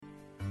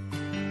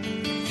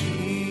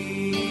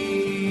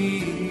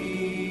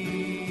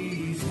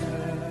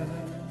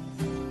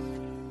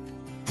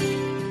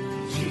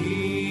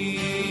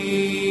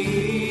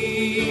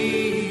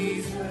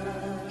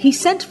He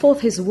sent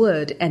forth his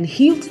word and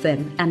healed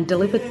them and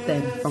delivered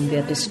them from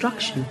their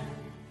destruction.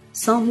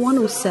 Psalm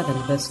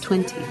 107 verse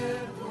 20.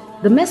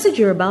 The message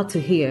you're about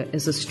to hear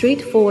is a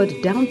straightforward,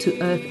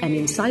 down-to-earth and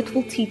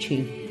insightful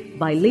teaching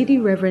by Lady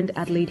Reverend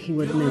Adelaide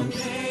Heward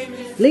Mills.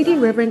 Lady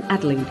Reverend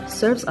Adelaide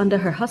serves under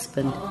her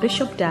husband,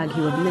 Bishop Dag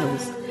Heward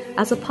Mills,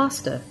 as a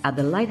pastor at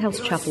the Lighthouse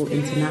Chapel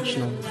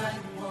International.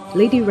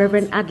 Lady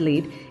Reverend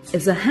Adelaide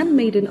is a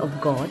handmaiden of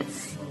God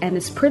and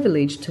is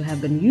privileged to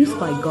have been used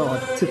by God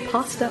to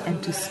pastor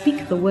and to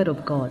speak the word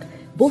of God,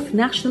 both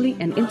nationally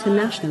and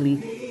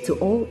internationally, to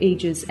all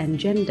ages and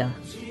gender.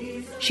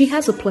 She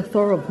has a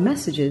plethora of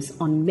messages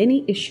on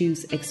many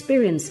issues,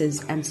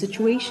 experiences, and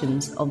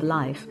situations of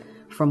life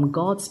from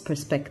God's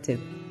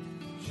perspective.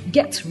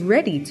 Get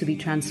ready to be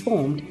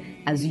transformed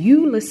as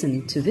you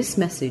listen to this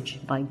message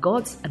by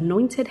God's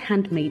anointed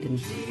handmaiden,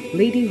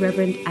 Lady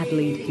Reverend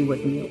Adelaide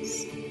Heward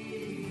Mills.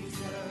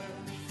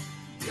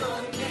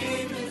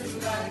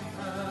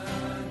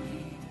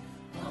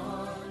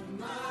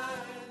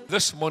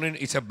 This morning,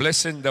 it's a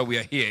blessing that we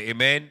are here.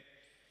 Amen.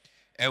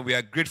 And we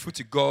are grateful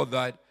to God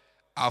that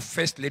our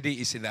First Lady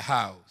is in the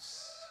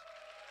house.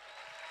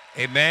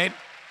 Amen.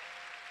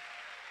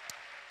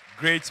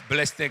 Great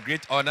blessing,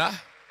 great honor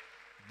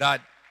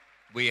that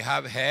we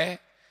have her.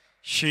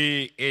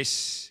 She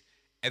is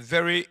a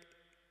very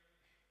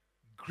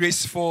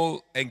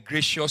graceful and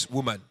gracious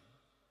woman.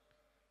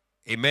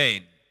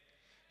 Amen.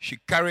 She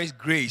carries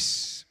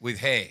grace with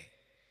her.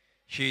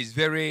 She is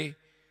very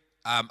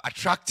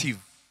attractive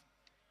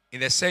in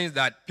the sense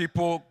that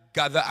people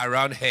gather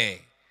around her.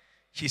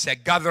 She's a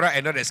gatherer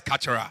and not a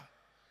scatterer.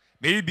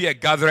 May you be a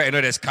gatherer and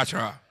not a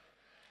scatterer.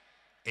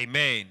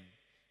 Amen.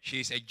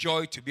 She's a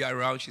joy to be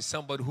around. She's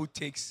somebody who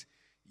takes,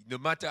 no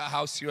matter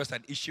how serious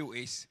an issue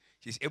is,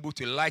 she's able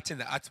to lighten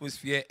the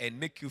atmosphere and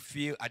make you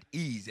feel at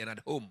ease and at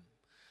home.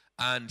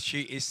 And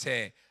she is,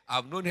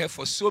 I've known her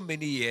for so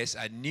many years.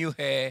 I knew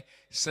her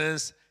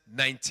since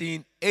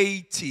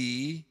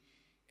 1980,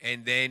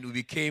 and then we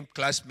became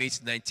classmates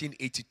in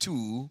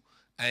 1982,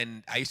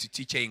 and I used to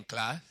teach her in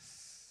class,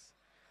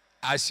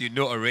 as you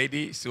know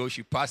already, so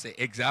she passed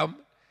the exam.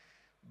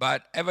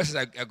 But ever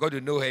since I got to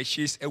know her,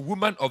 she's a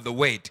woman of the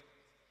word.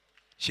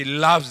 She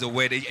loves the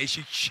word, and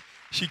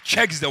she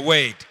checks the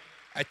word.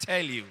 I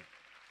tell you.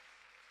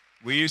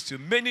 We used to,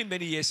 many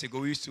years ago,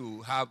 we used to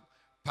have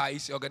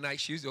parties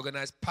organized. She used to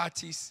organize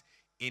parties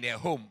in her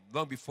home.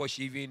 Long before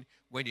she even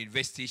went to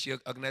university, she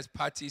organized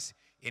parties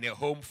in her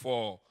home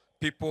for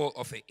people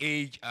of her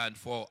age and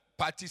for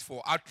parties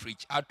for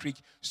outreach,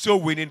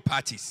 soul winning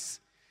parties.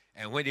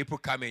 And when people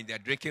come in, they're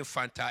drinking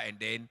Fanta, and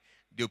then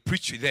they'll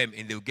preach to them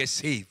and they'll get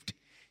saved.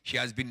 She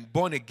has been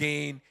born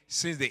again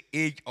since the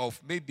age of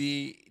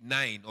maybe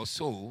 9 or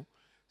so.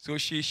 So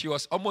she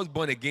was almost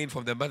born again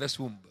from the mother's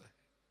womb.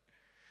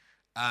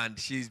 And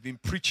she's been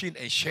preaching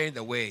and sharing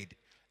the word,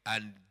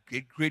 and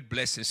great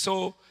blessing.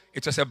 So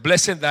it was a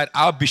blessing that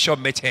our bishop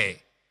met her.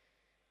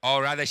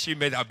 Or rather, she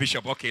met our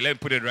bishop. Okay, let me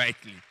put it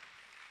rightly.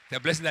 It's a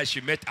blessing that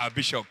she met our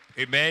bishop.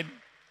 Amen.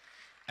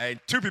 And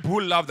two people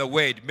who love the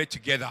word met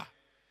together.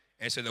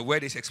 And so the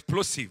word is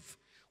explosive.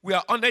 We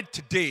are honored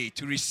today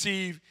to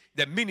receive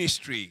the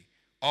ministry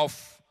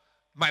of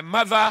my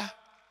mother,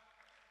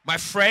 my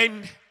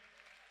friend,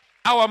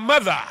 our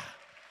mother,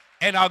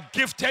 and our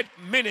gifted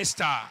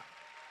minister,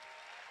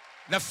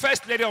 the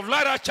First Lady of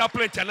Lighthouse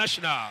Chapel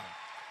International,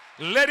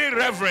 Lady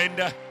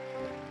Reverend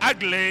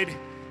Adelaide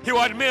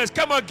Heward Mills.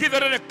 Come on, give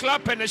her a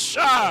clap and a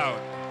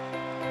shout.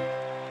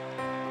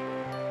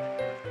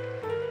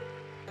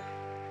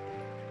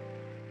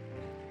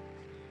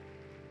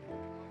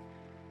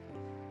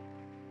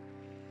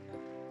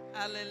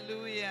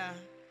 Hallelujah.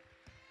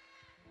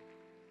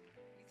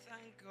 We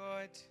thank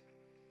God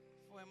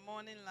for a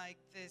morning like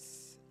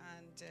this,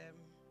 and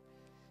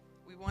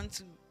we want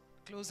to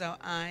close our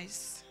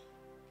eyes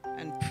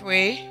and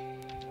pray.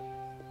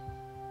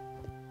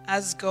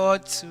 Ask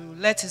God to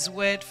let His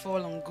word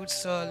fall on good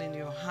soil in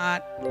your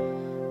heart.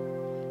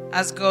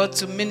 Ask God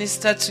to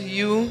minister to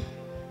you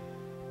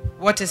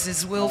what is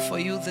His will for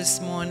you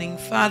this morning.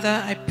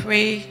 Father, I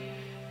pray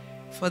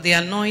for the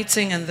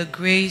anointing and the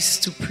grace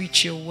to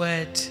preach your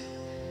word.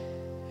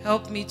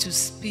 Help me to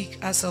speak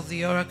as of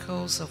the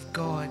oracles of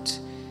God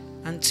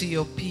unto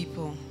your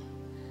people.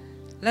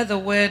 Let the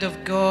word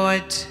of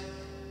God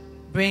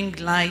bring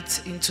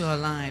light into our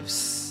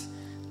lives.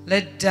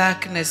 Let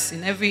darkness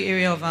in every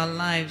area of our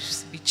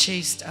lives be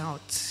chased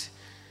out.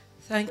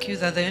 Thank you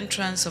that the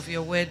entrance of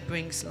your word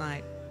brings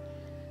light.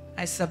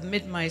 I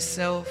submit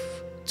myself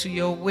to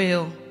your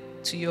will,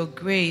 to your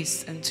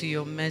grace, and to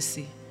your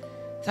mercy.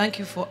 Thank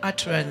you for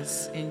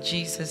utterance in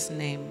Jesus'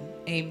 name.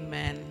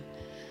 Amen.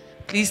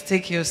 Please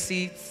take your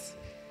seats.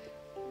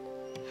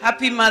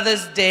 Happy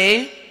Mother's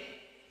Day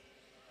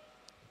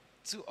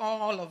to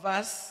all of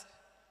us.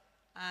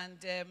 And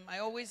I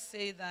always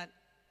say that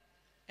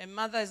a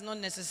mother is not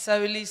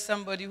necessarily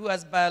somebody who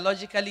has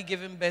biologically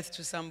given birth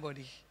to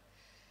somebody,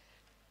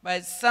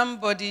 but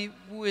somebody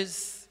who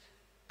is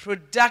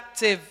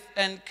productive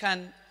and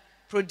can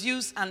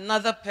produce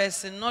another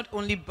person, not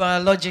only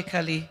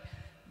biologically,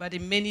 but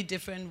in many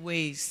different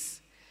ways.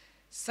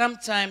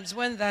 Sometimes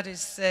when that is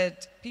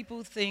said,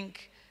 people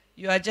think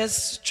you are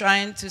just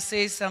trying to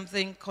say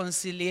something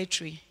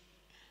conciliatory.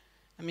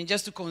 I mean,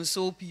 just to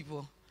console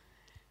people.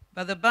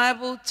 But the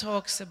Bible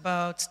talks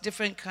about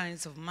different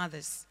kinds of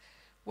mothers.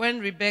 When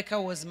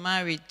Rebecca was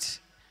married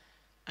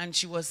and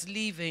she was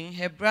leaving,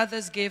 her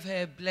brothers gave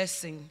her a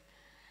blessing.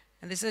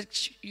 And they said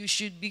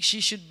she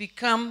should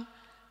become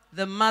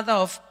the mother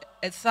of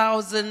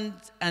 1,000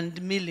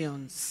 and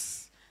millions.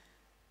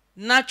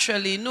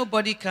 Naturally,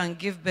 nobody can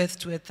give birth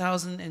to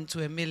 1,000 and to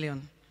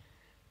 1,000,000.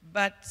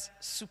 But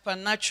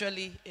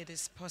supernaturally, it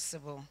is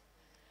possible.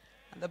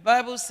 And the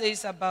Bible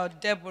says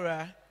about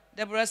Deborah,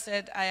 Deborah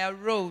said, I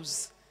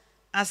arose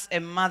as a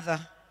mother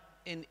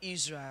in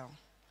Israel.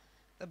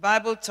 The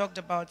Bible talked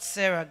about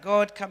Sarah,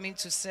 God coming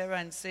to Sarah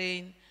and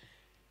saying,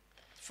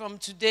 from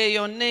today,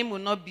 your name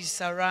will not be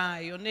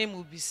Sarai, your name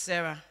will be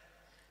Sarah.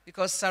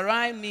 Because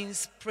Sarai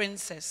means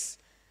princess.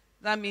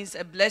 That means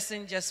a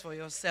blessing just for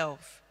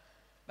yourself.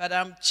 But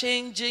I'm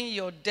changing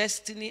your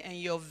destiny and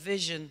your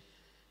vision.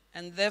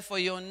 And therefore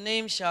your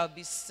name shall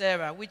be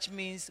Sarah, which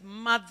means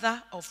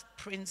mother of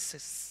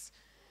princes.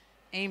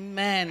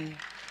 Amen.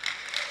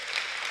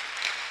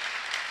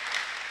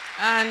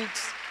 And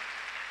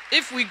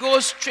if we go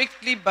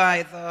strictly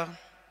by the,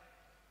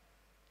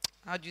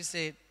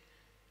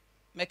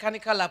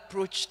 mechanical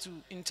approach to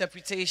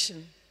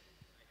interpretation,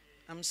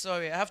 I'm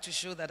sorry, I have to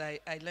show that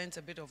I learned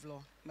a bit of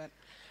law. But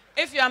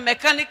if you are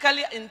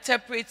mechanically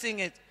interpreting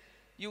it,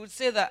 you would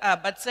say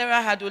that, but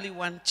Sarah had only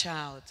one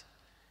child.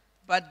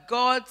 But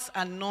God's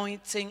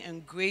anointing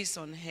and grace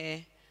on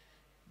her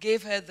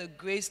gave her the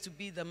grace to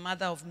be the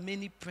mother of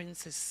many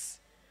princes.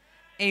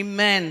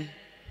 Amen.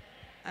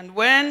 And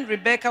when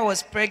Rebecca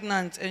was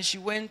pregnant and she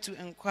went to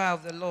inquire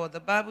of the Lord,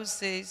 the Bible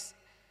says,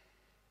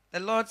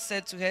 the Lord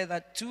said to her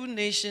that 2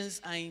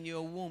 nations are in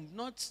your womb,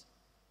 not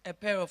a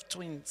pair of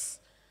twins,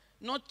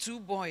 not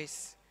 2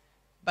 boys,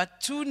 but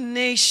 2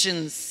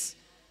 nations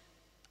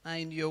are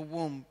in your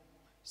womb.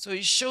 So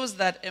it shows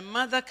that a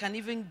mother can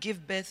even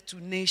give birth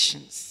to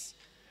nations.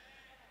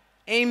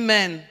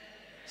 Amen.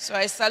 So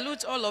I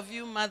salute all of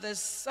you mothers.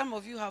 Some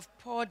of you have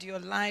poured your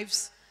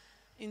lives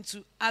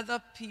into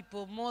other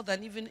people more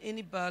than even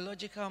any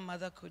biological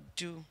mother could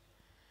do.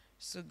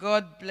 So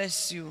God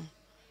bless you.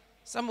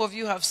 Some of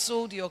you have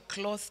sold your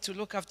cloth to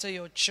look after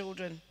your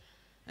children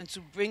and to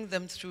bring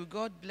them through.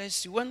 God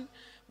bless you. When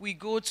we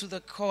go to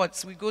the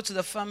courts, we go to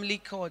the family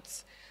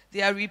courts,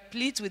 they are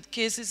replete with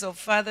cases of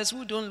fathers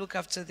who don't look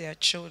after their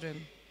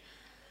children.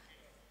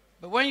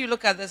 But when you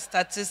look at the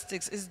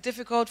statistics, it's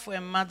difficult for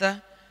a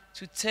mother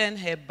to turn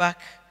her back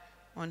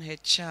on her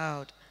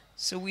child.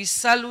 So we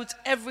salute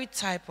every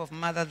type of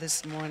mother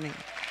this morning.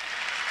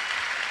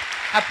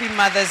 Happy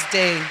Mother's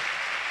Day.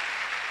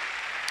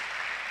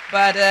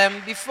 But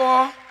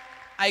before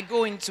I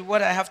go into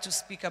what I have to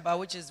speak about,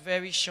 which is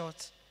very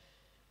short,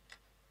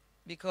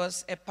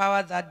 because a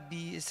power that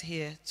be is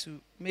here to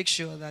make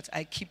sure that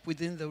I keep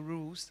within the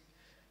rules.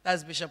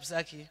 That's Bishop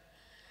Zaki.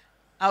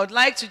 I would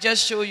like to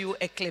just show you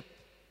a clip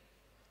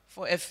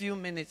for a few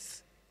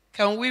minutes.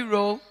 Can we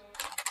roll?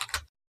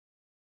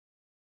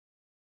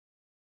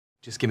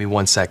 Just give me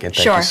 1 second.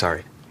 Thank you.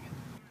 Sorry.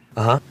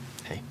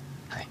 Hey.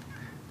 Hi.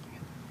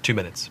 2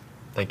 minutes.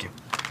 Thank you.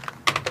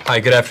 Hi,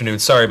 good afternoon.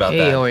 Sorry about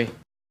that. Hey, Oi.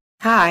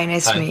 Hi,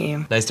 nice to meet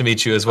you. Nice to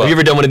meet you as well. Have you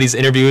ever done one of these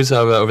interviews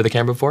over the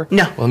camera before?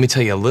 No. Well, let me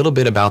tell you a little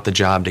bit about the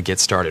job to get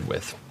started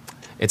with.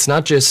 It's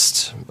not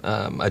just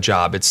a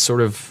job. It's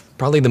sort of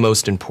probably the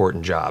most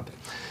important job.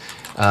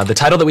 The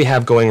title that we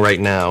have going right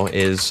now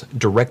is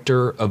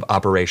Director of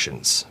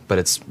Operations, but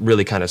it's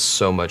really kind of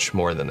so much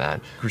more than that.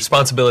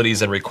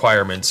 Responsibilities and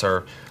requirements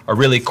are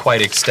really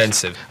quite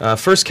extensive.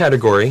 First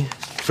category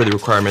for the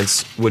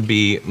requirements would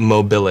be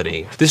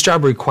mobility. This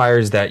job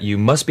requires that you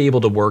must be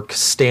able to work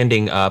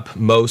standing up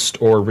most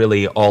or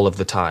really all of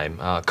the time,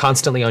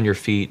 constantly on your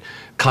feet,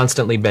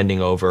 constantly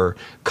bending over,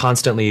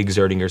 constantly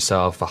exerting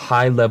yourself, a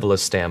high level of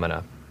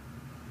stamina.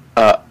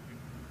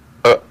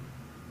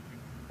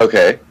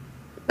 Okay.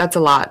 That's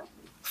a lot.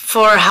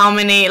 For how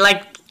many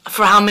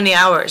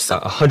hours?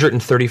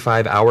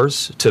 135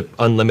 hours to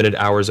unlimited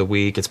hours a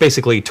week. It's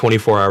basically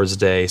 24 hours a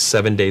day,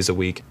 7 days a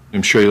week.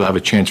 I'm sure you'll have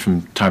a chance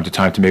from time to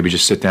time to maybe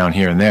just sit down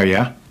here and there,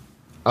 yeah?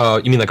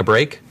 You mean like a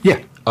break?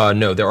 Yeah.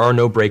 No, there are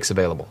no breaks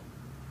available.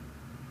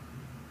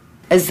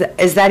 Is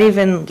that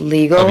even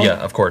legal? Oh, yeah,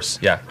 of course,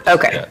 yeah.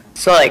 Okay. Yeah.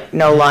 So like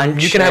no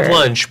lunch? You can have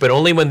lunch, but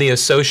only when the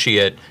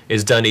associate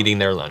is done eating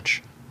their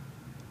lunch.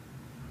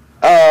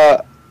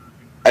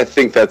 I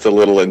think that's a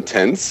little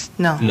intense.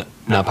 No.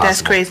 Not possible.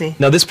 That's crazy.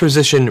 Now, this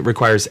position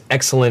requires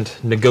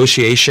excellent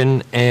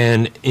negotiation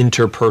and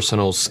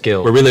interpersonal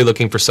skill. We're really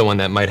looking for someone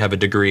that might have a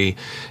degree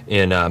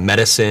in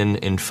medicine,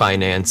 in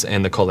finance,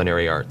 and the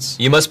culinary arts.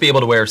 You must be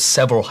able to wear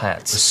several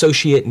hats.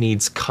 Associate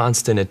needs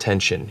constant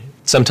attention.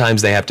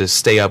 Sometimes they have to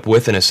stay up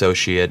with an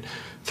associate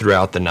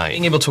throughout the night.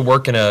 Being able to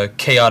work in a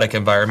chaotic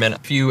environment,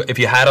 if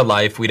you had a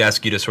life, we'd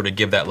ask you to sort of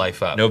give that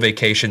life up. No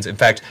vacations. In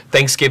fact,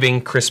 Thanksgiving,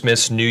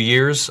 Christmas, New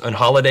Year's, and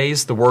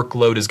holidays, the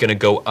workload is going to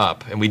go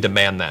up, and we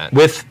demand that.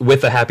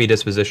 With a happy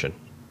disposition.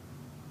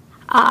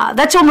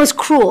 That's almost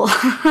cruel.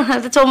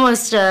 That's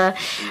almost a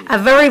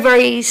very,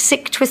 very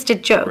sick,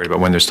 twisted joke. Worried about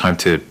when there's time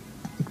to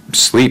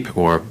sleep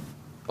or...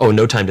 Oh,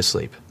 no time to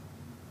sleep.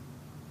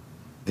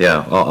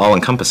 Yeah,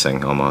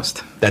 all-encompassing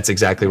almost. That's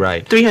exactly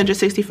right.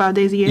 365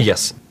 days a year?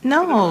 Yes.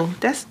 No,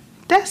 that's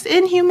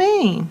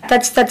inhumane.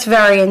 That's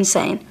very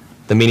insane.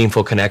 The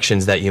meaningful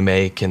connections that you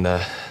make and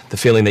the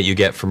feeling that you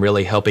get from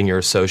really helping your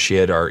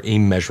associate are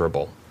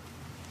immeasurable.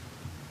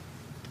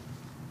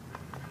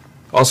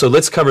 Also,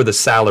 let's cover the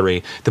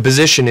salary. The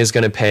position is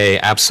going to pay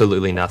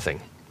absolutely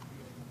nothing.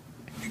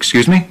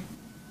 Excuse me?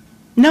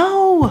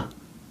 No.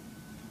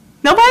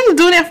 Nobody's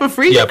doing that for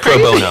free. Yeah, pro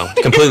bono.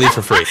 Completely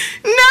for free.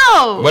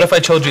 No. What if I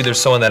told you there's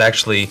someone that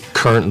actually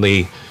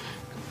currently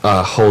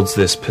holds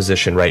this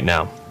position right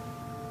now?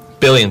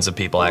 Billions of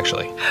people,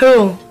 actually.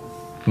 Who?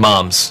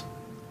 Moms.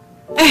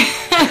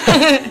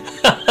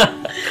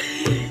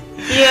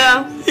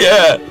 Yeah.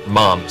 Yeah.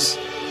 Moms.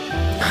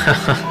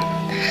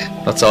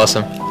 That's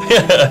awesome.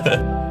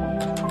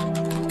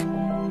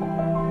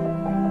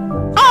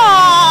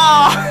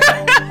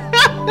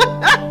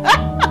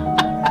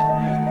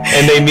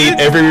 And they meet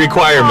every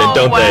requirement,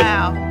 don't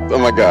wow. Oh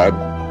my God.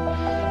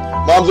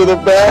 Moms are the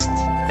best.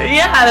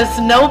 Yeah, there's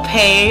no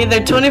pay.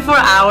 They're 24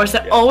 hours.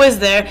 They're always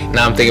there.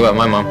 Now I'm thinking about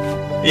my mom.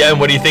 they? Yeah, and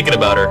what are you thinking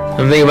about her?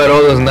 I'm thinking about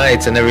all those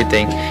nights and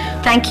everything.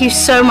 Thank you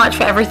so much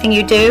for everything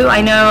you do.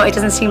 I know it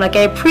doesn't seem like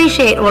I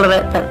appreciate all of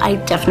it, but I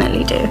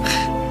definitely do.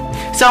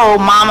 So,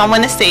 Mom, I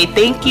want to say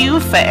thank you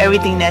for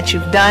everything that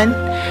you've done.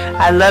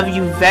 I love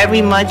you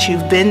very much.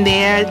 You've been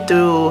there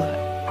through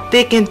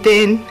thick and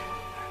thin.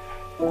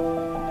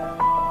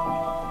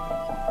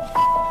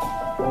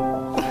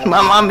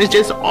 My mom is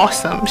just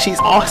awesome. She's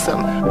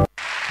awesome.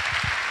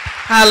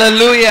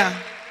 Hallelujah.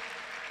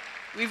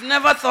 We've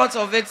never thought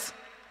of it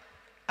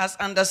as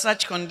under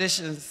such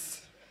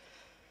conditions.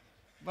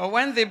 But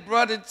when they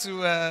brought it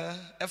to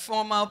a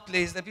formal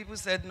place, the people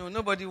said, no,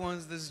 nobody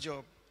wants this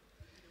job.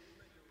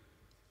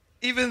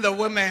 Even the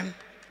women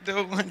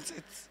don't want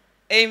it.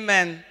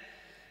 Amen.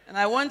 And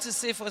I want to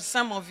say for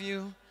some of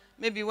you,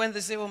 maybe when they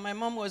say, well, my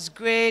mom was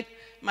great,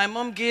 my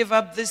mom gave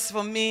up this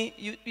for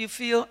me, you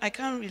feel, I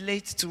can't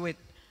relate to it.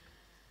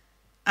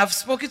 I've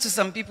spoken to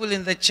some people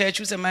in the church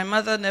who said, my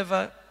mother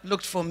never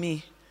looked for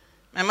me.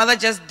 My mother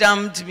just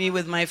dumped me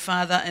with my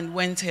father and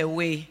went her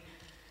way.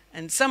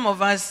 And some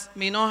of us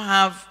may not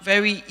have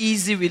very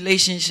easy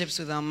relationships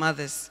with our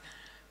mothers.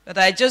 But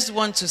I just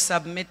want to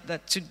submit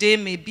that today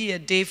may be a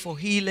day for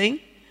healing,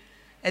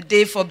 a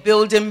day for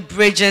building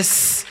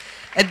bridges,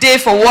 a day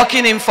for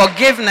walking in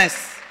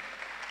forgiveness.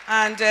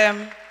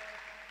 And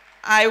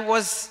I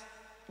was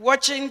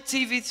watching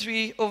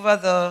TV3 over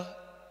the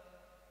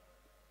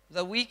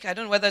week. I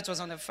don't know whether it was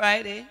on a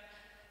Friday.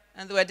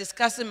 And they were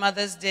discussing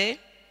Mother's Day.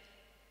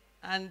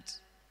 And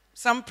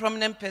some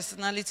prominent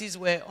personalities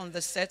were on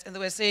the set. And they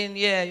were saying,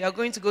 yeah, you're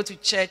going to go to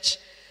church.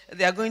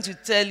 They are going to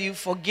tell you,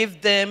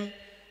 forgive them,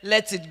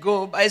 let it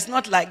go. But it's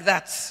not like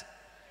that.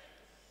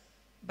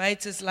 But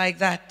it is like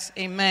that.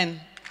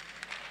 Amen.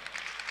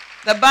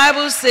 The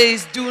Bible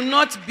says, do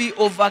not be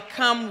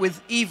overcome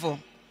with evil,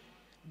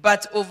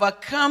 but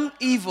overcome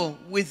evil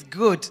with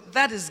good.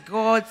 That is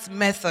God's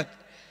method.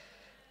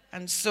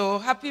 And so,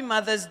 happy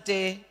Mother's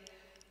Day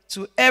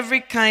to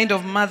every kind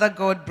of mother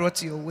God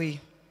brought your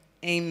way.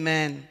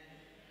 Amen.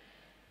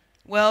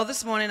 Well,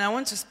 this morning I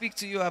want to speak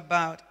to you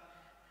about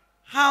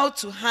how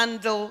to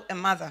handle a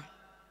mother.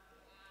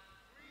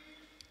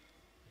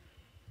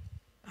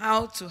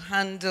 How to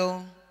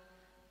handle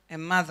a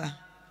mother.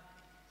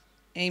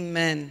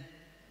 Amen.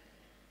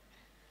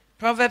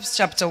 Proverbs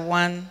chapter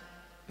 1,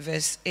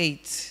 verse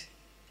 8.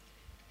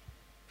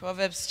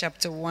 Proverbs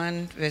chapter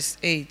 1, verse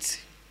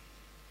 8.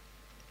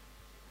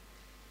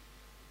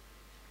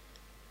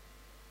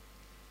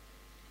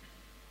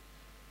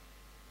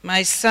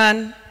 My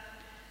son,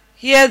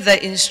 hear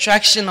the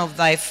instruction of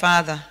thy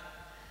father,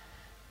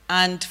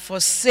 and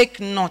forsake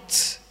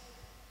not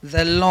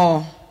the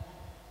law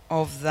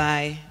of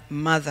thy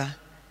mother.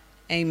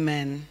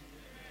 Amen.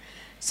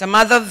 Some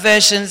other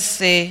versions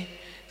say,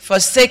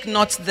 forsake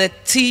not the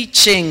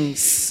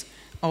teachings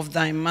of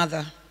thy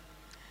mother.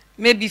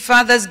 Maybe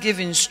fathers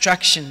give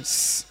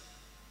instructions,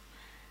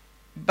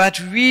 but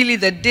really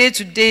the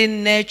day-to-day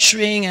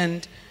nurturing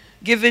and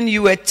giving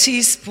you a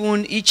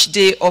teaspoon each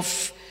day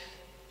of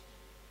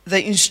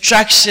the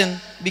instruction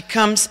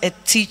becomes a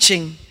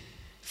teaching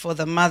for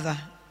the mother.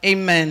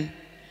 Amen.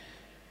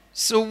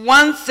 So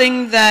one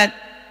thing that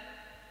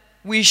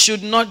we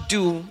should not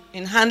do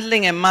in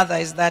handling a mother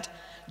is that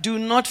do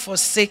not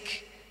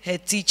forsake her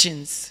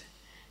teachings.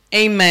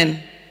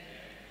 Amen.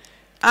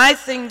 I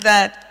think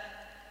that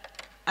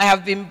I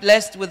have been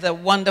blessed with a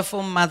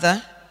wonderful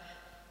mother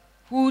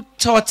who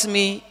taught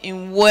me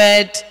in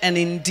word and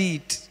in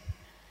deed.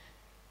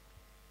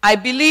 I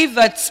believe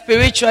that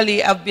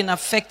spiritually I've been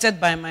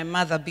affected by my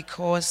mother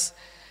because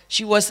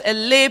she was a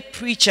lay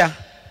preacher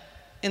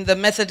in the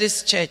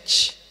Methodist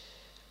church.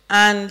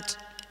 And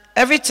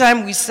every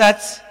time we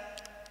sat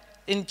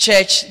in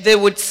church, they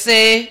would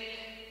say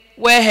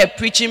where her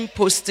preaching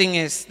posting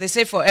is. They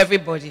say for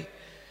everybody.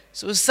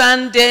 So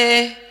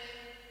Sunday,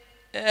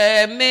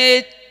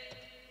 May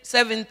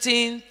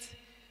 17th,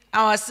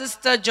 our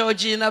sister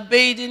Georgina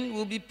Baden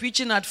will be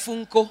preaching at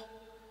Funko.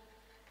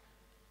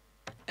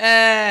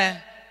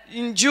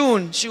 In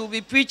June, she will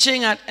be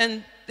preaching at,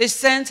 and they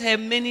sent her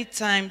many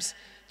times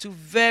to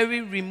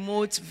very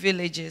remote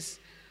villages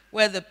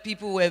where the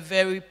people were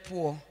very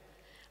poor.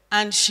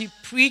 And she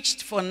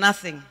preached for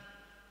nothing.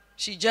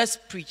 She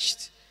just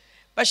preached.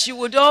 But she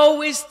would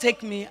always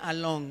take me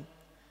along.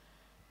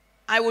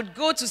 I would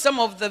go to some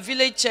of the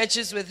village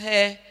churches with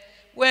her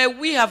where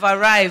we have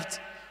arrived,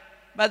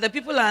 but the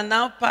people are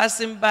now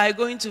passing by,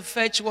 going to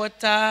fetch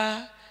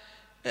water,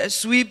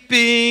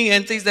 sweeping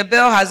and things. The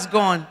bell has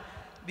gone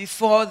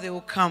before they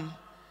will come.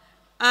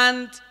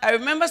 And I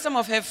remember some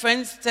of her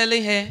friends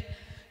telling her,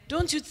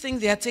 don't you think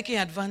they are taking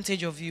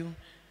advantage of you?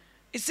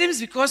 It seems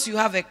because you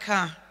have a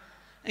car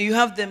and you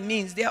have the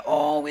means, they are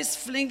always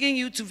flinging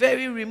you to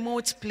very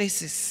remote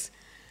places.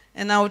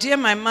 And I would hear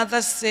my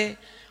mother say,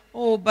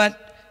 oh,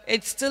 but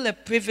it's still a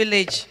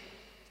privilege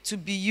to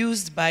be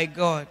used by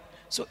God.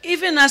 So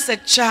even as a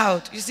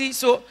child, you see,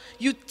 so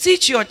you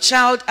teach your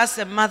child as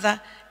a mother,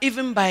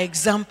 even by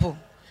example.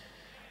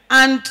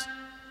 And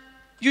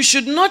you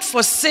should not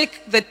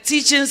forsake the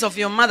teachings of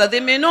your mother.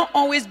 They may not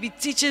always be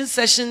teaching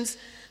sessions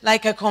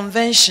like a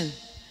convention.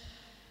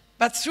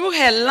 But through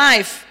her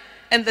life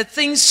and the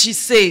things she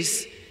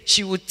says,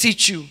 she will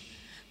teach you.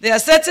 There are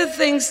certain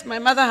things my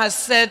mother has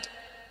said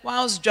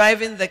whilst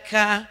driving the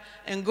car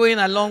and going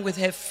along with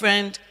her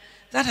friend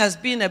that has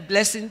been a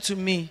blessing to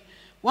me.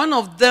 One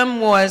of them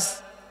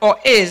was, or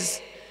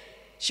is,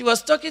 she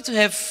was talking to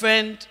her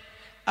friend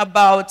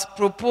about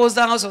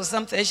proposals or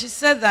something. She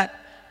said that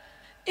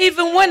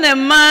even when a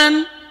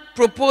man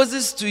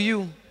proposes to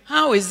you,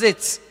 how is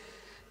it?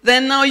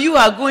 Then now you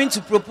are going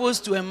to propose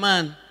to a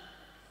man.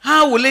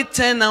 How will it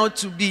turn out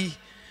to be?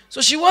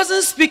 So she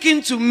wasn't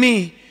speaking to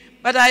me,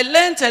 but I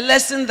learned a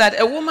lesson that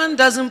a woman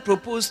doesn't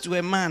propose to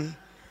a man.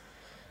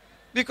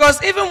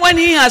 Because even when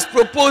he has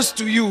proposed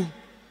to you,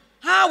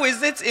 how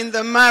is it in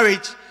the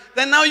marriage?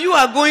 Then now you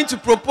are going to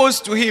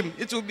propose to him.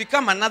 It will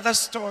become another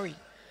story.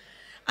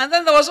 And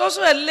then there was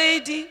also a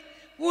lady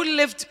who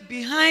lived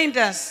behind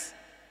us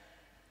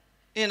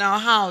in our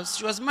house.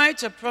 She was married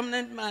to a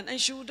prominent man,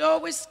 and she would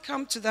always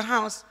come to the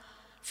house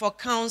for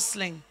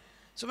counseling.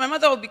 So my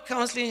mother would be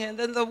counseling her, and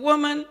then the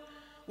woman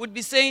would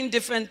be saying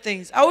different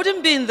things. I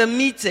wouldn't be in the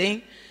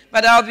meeting,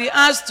 but I'll be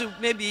asked to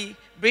maybe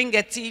bring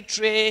a tea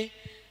tray,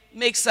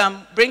 bring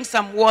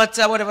some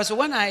water, whatever. So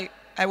when I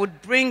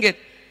would bring it,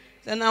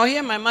 then I'll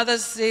hear my mother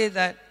say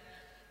that,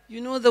 you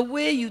know, the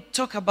way you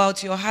talk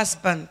about your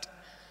husband,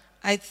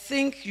 I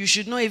think you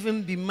should not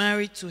even be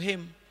married to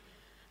him.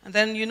 And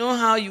then you know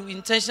how you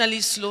intentionally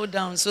slow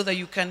down so that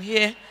you can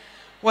hear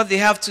what they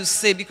have to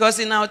say. Because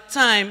in our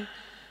time,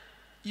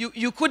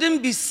 you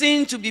couldn't be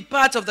seen to be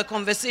part of the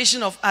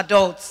conversation of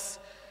adults.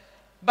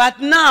 But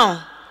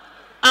now,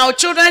 our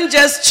children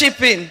just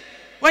chip in.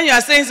 When you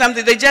are saying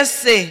something, they just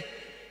say,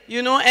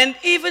 you know, and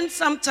even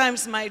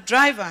sometimes my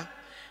driver,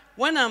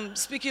 when I'm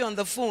speaking on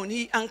the phone,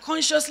 he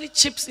unconsciously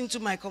chips into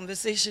my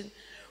conversation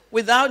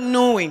without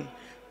knowing.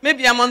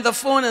 Maybe I'm on the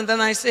phone and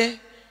then I say,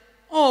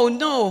 oh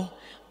no,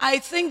 I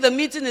think the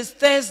meeting is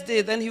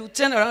Thursday. Then he will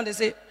turn around and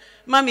say,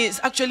 Mommy, it's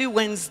actually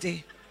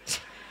Wednesday.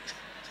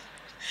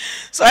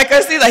 So I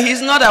can see that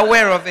he's not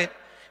aware of it.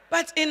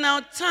 But in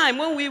our time,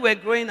 when we were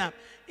growing up,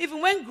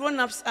 even when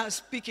grown-ups are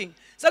speaking,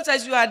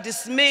 sometimes you are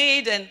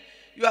dismayed and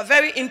you are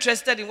very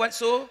interested in what,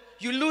 so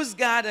you lose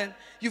guard and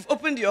you've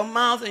opened your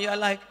mouth and you're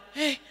like,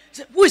 hey,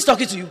 who is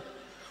talking to you?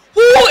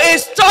 Who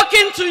is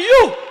talking to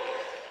you?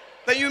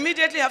 But you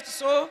immediately have to,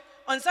 so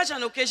on such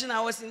an occasion,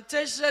 I was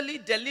intentionally,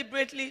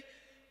 deliberately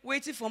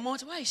waiting for more.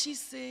 Why is she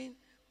saying?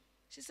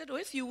 She said, oh,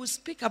 if you will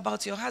speak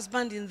about your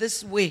husband in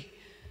this way,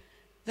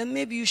 then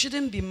maybe you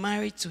shouldn't be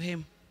married to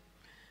him.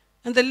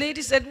 And the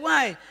lady said,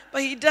 why?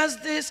 But he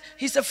does this,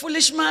 he's a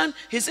foolish man,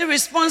 he's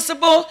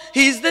irresponsible,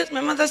 he's this.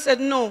 My mother said,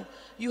 no,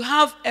 you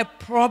have a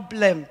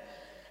problem.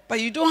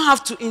 But you don't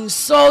have to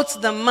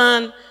insult the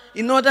man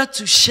in order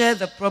to share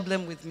the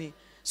problem with me.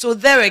 So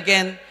there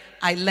again,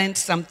 I learned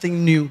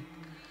something new.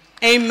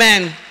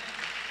 Amen.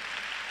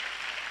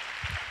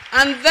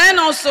 And then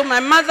also my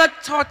mother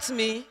taught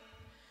me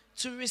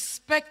to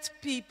respect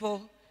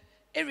people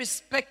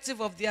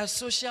irrespective of their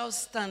social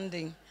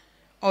standing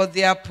or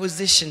their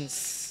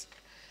positions.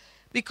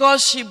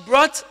 Because she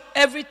brought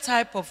every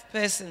type of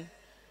person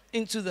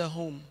into the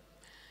home.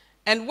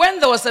 And when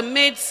there was a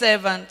maid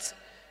servant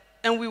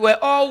and we were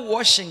all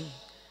washing,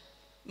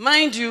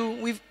 mind you,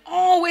 we've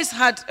always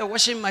had a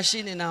washing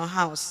machine in our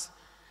house.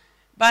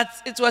 But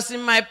it was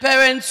in my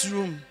parents'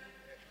 room.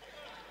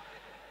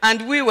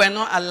 And we were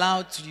not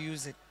allowed to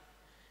use it.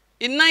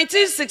 In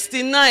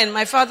 1969,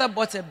 my father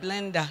bought a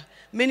blender.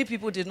 Many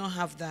people did not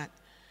have that.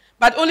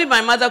 But only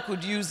my mother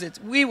could use it.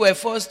 We were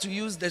forced to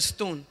use the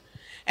stone.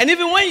 And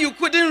even when you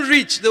couldn't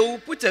reach, they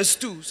would put a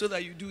stool so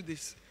that you do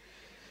this.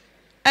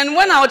 And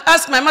when I would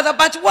ask my mother,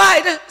 but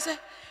why? They say,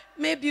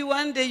 maybe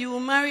one day you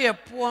will marry a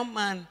poor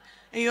man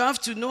and you have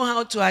to know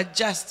how to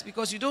adjust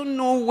because you don't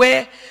know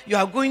where you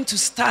are going to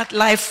start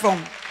life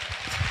from.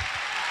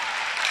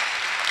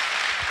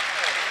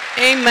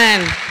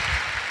 Amen.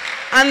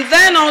 And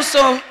then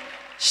also,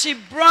 she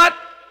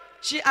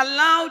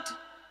allowed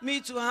me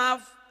to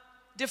have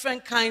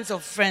different kinds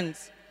of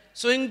friends.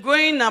 So in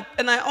growing up,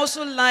 and I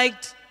also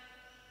liked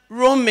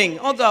roaming,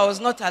 although I was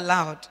not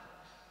allowed.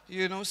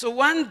 So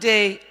one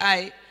day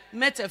I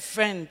met a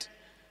friend,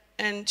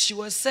 and she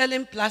was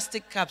selling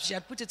plastic cups. She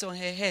had put it on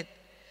her head.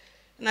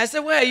 And I said,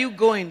 "Where are you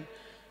going?"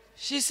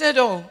 She said,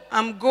 "Oh,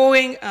 I'm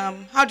going,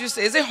 how do you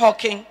say, is it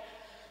hawking?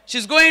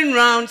 She's going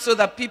round so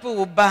that people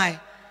will buy."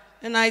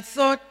 And I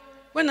thought,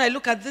 when I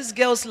look at this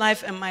girl's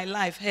life and my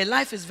life, her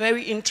life is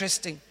very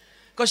interesting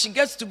because she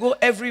gets to go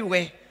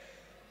everywhere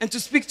and to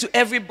speak to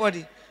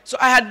everybody. So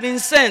I had been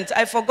sent.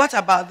 I forgot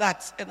about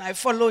that, and I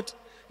followed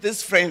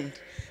this friend.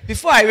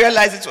 Before I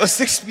realized it was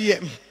 6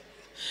 p.m.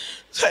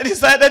 So I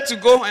decided to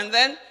go, and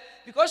then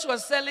because she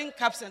was selling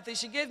cups and things,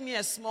 she gave me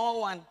a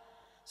small one.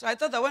 So I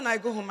thought that when I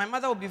go home, my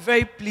mother will be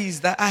very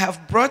pleased that I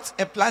have brought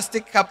a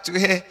plastic cup to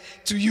her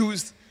to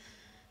use.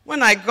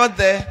 When I got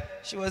there,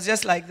 she was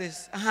just like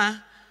this.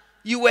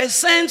 "You were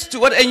sent to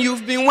what, and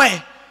you've been where?"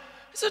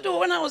 I said, "Oh,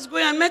 when I was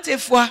going, I met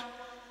Efwa."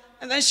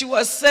 And then she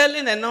was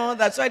selling and all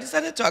that. So I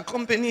decided to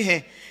accompany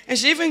her. And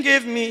she even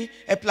gave me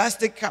a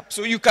plastic cup,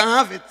 so you can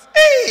have it.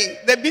 Hey,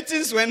 the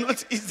beatings were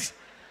not easy.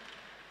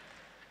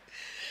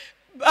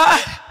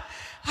 But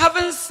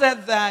having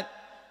said that,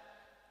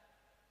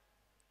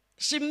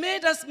 she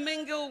made us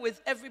mingle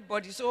with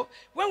everybody. So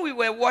when we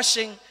were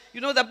washing,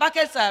 the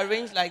buckets are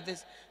arranged like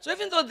this. So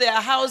even though they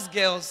are house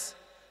girls,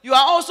 you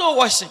are also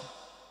washing.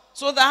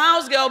 So the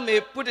house girl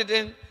may put it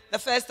in the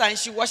first time,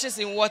 she washes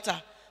in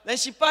water. Then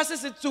she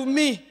passes it to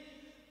me.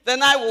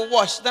 Then I will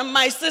wash. Then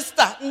my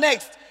sister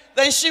next.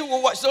 Then she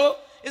will wash. So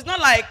it's not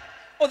like,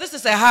 oh, this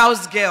is a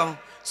house girl.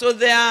 So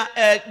there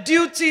are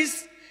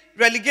duties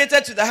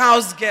relegated to the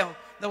house girl.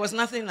 There was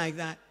nothing like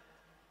that.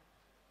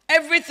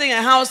 Everything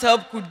a house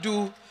help could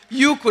do,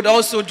 you could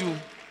also do.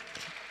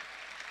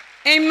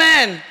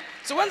 Amen.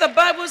 So when the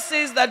Bible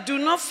says that do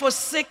not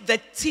forsake the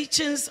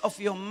teachings of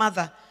your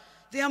mother,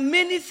 there are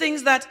many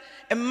things that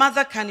a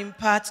mother can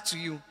impart to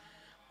you.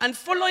 And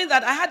following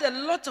that, I had a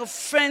lot of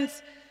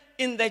friends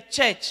in the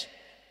church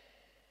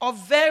of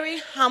very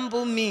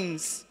humble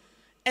means.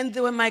 And they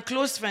were my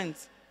close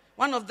friends.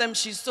 One of them,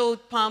 she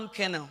sold palm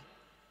kernel.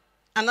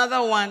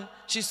 Another one,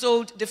 she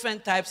sold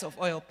different types of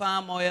oil,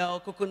 palm oil,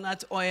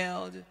 coconut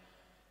oil.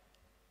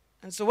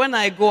 And so when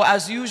I go,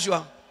 as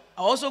usual,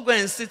 I also go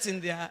and sit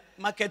in their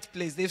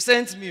marketplace. They've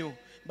sent me,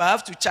 but I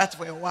have to chat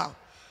for a while.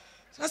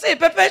 So I say,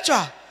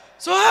 "Perpetua,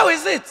 so how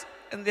is it?"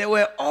 And they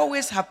were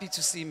always happy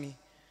to see me.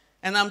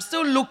 And I'm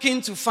still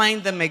looking to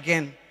find them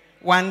again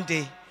one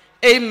day.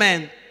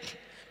 Amen.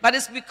 But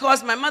it's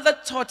because my mother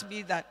taught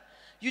me that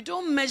you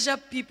don't measure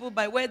people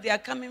by where they are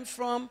coming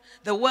from,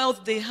 the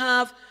wealth they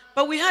have.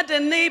 But we had a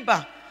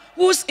neighbor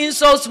whose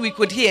insults we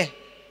could hear.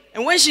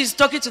 And when she's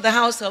talking to the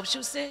house help,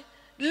 she'll say,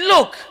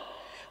 "Look,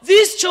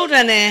 these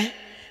children,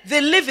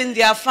 they live in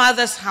their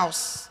father's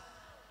house.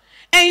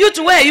 And you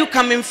two, where are you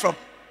coming from?"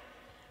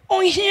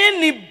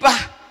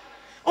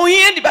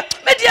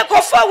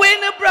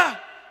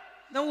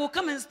 Then we'll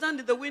come and stand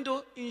in the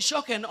window in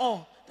shock and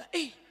awe.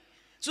 Hey,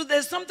 so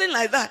there's something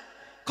like that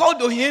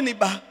called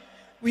Ohieniba.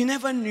 We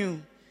never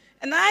knew.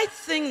 And I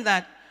think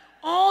that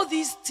all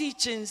these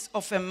teachings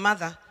of a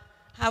mother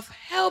have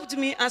helped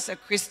me as a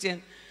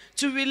Christian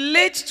to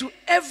relate to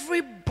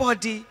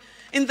everybody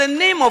in the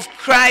name of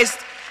Christ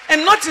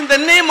and not in the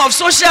name of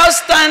social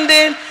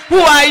standing. Who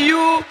are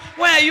you?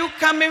 Where are you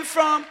coming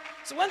from?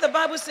 So when the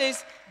Bible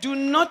says, do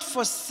not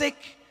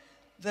forsake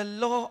the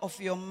law of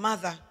your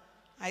mother,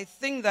 I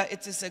think that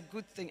it is a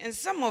good thing. And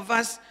some of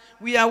us,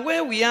 we are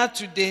where we are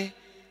today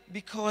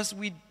because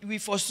we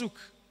forsook.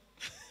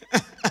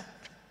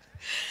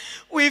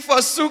 We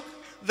forsook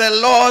the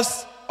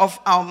laws of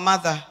our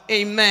mother.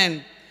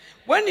 Amen.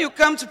 When you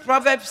come to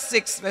Proverbs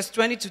 6, verse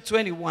 20 to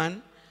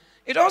 21,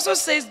 it also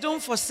says,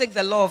 don't forsake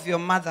the law of your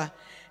mother.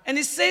 And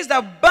it says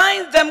that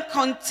bind them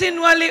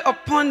continually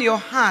upon your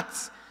heart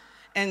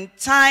and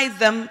tie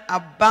them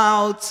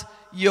about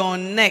your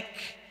neck.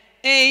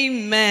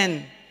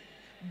 Amen.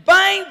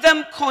 Bind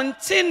them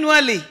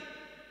continually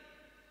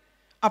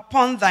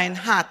upon thine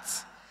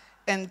heart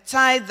and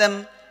tie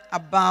them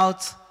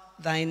about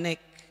thy neck.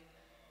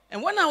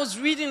 And when I was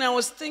reading, I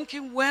was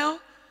thinking, well,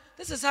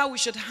 this is how we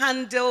should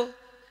handle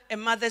a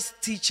mother's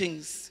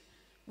teachings.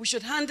 We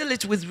should handle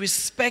it with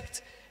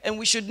respect, and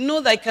we should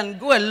know that it can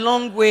go a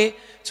long way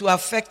to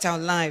affect our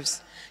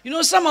lives. You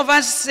know, some of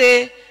us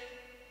say,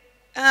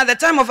 at the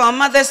time of our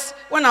mothers,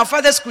 when our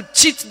fathers could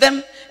cheat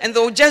them and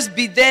they'll just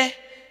be there.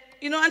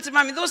 You know, Auntie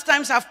Mommy, those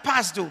times have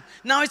passed though.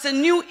 Now it's a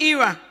new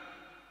era.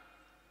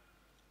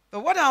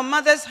 But what our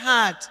mothers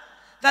had,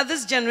 that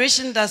this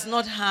generation does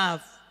not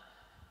have,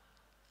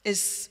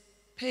 is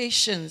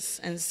patience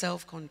and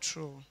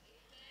self-control.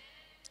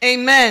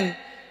 Amen.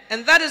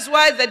 And that is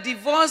why the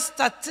divorce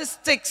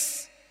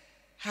statistics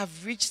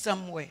have reached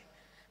somewhere.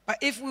 But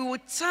if we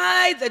would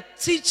tie the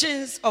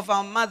teachings of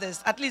our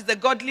mothers, at least the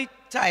godly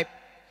type,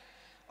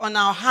 on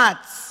our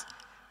hearts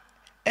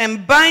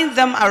and bind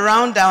them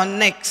around our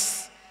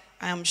necks,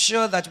 I am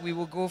sure that we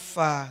will go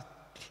far.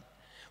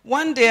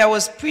 One day I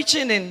was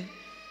preaching in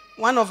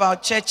one of our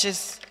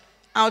churches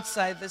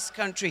outside this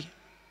country.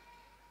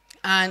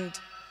 And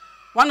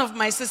one of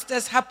my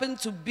sisters happened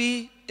to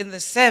be in the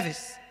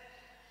service.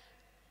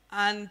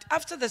 And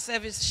after the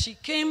service, she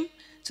came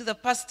to the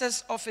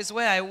pastor's office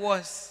where I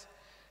was.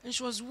 And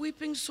she was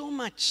weeping so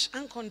much,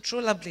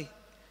 uncontrollably.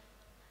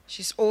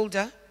 She's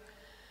older.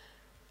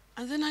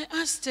 And then I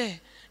asked her.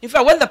 In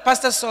fact, when the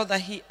pastor saw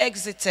that, he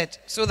exited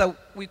so that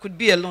we could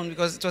be alone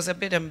because it was a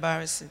bit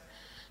embarrassing.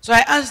 So I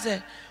asked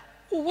her,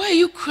 why are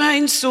you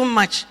crying so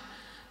much?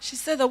 She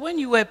said that when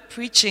you were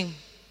preaching,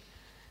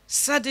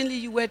 suddenly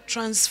you were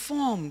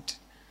transformed.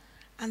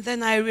 And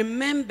then I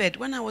remembered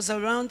when I was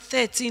around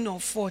 13 or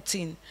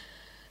 14,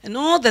 and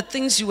all the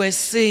things you were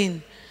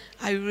saying,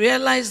 I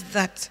realized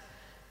that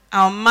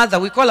our mother,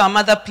 we call our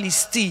mother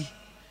Plisti.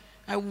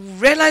 I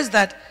realized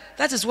that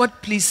that is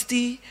what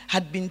Plisti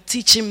had been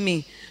teaching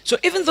me. So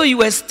even though you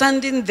were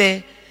standing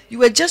there, you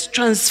were just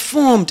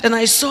transformed. And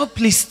I saw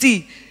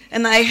Plisti.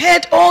 And I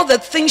heard all the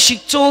things she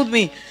told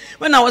me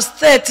when I was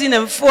 13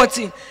 and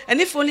 14. And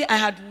if only I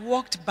had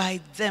walked by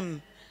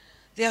them.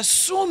 There are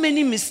so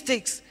many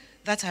mistakes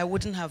that I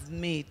wouldn't have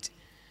made.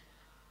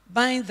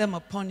 Bind them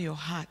upon your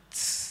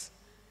hearts.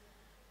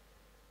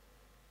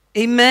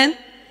 Amen?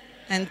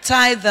 And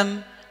tie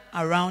them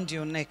around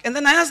your neck. And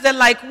then I asked her,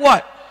 like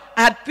what?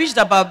 I had preached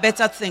about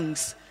better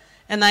things.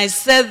 And I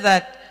said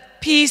that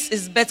peace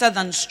is better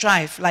than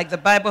strife, like the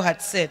Bible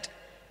had said.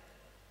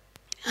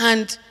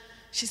 And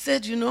she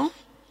said, you know,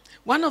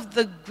 one of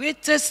the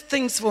greatest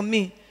things for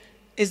me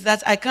is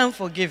that I can't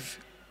forgive.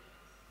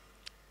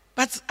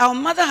 But our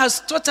mother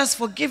has taught us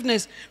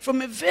forgiveness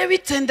from a very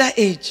tender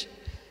age.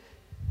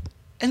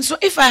 And so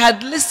if I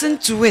had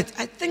listened to it,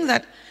 I think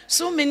that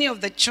so many of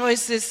the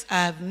choices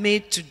I have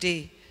made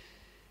today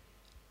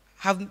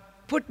have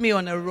put me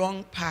on a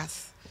wrong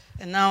path.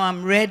 And now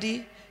I'm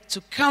ready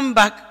to come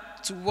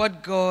back to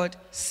what God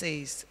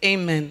says.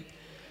 Amen.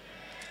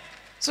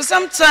 So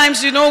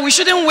sometimes, you know, we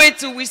shouldn't wait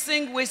till we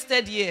sing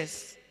wasted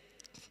years.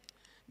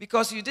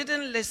 Because you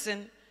didn't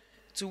listen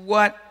to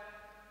what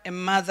a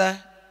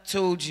mother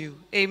told you.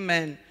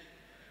 Amen.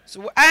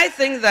 So I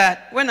think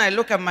that when I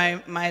look at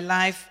my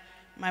life,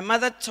 my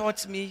mother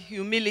taught me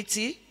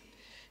humility.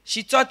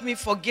 She taught me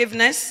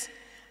forgiveness.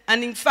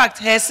 And in fact,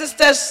 her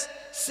sisters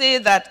say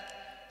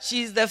that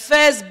she's the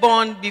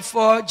firstborn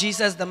before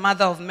Jesus, the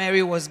mother of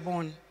Mary, was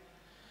born.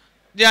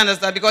 Do you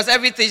understand? Because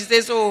everything she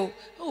says, oh,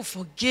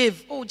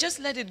 forgive. Oh, just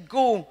let it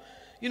go.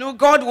 You know,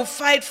 God will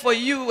fight for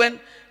you. And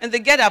they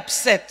get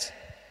upset.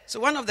 So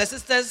one of the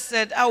sisters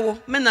said,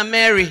 oh, Mena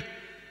Mary,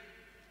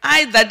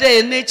 either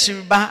day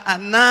nature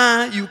and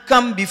now you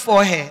come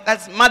before her.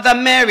 That's Mother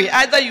Mary.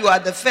 Either you are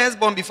the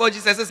firstborn before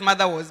Jesus'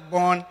 mother was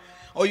born,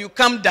 or you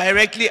come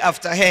directly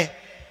after her.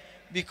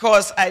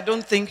 Because I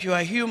don't think you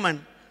are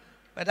human.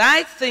 But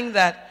I think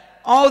that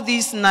all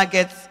these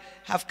nuggets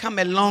have come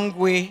a long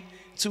way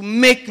to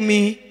make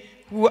me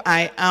who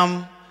I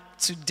am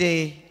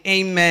today.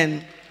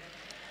 Amen.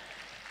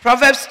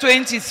 Proverbs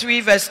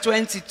 23 verse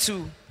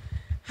 22.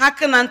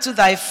 Hearken unto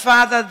thy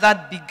father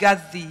that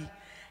begat thee,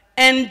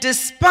 and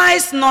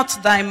despise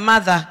not thy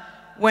mother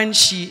when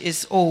she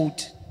is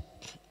old.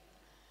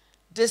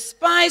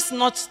 Despise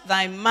not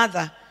thy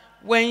mother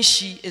when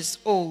she is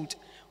old.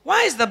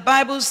 Why is the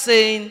Bible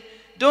saying,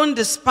 don't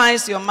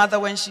despise your mother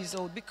when she's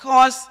old?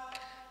 Because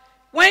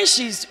when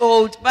she's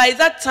old, by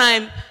that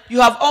time,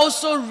 you have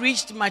also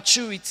reached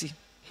maturity.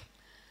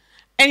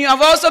 And you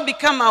have also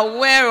become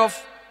aware of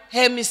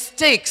her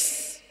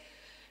mistakes.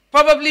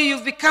 Probably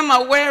you've become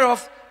aware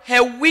of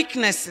her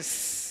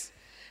weaknesses.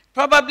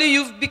 Probably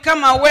you've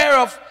become aware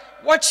of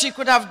what she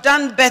could have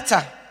done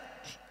better.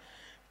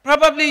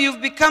 Probably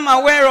you've become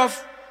aware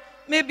of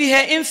maybe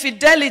her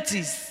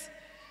infidelities.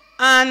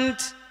 And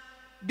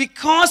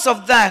because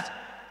of that,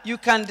 you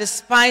can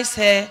despise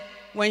her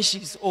when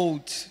she's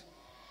old.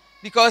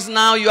 Because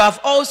now you have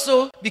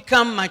also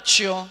become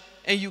mature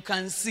and you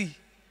can see.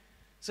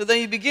 So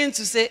then you begin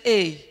to say,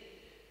 hey,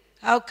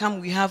 how come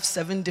we have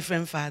 7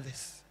 different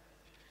fathers?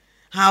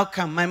 How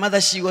come? My mother,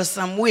 she was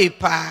some way,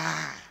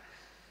 pa.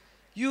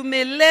 You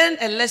may learn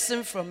a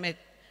lesson from it.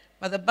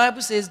 But the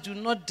Bible says, do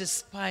not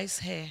despise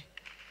her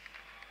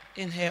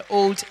in her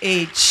old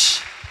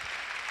age.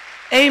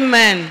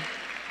 Amen.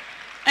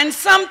 And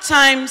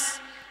sometimes,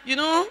 you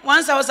know,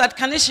 once I was at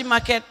Kanishi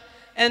Market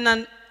and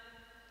an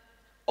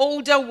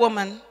older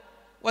woman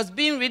was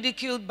being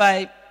ridiculed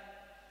by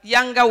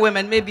younger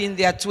women, maybe in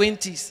their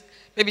 20s.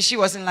 Maybe she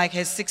was in like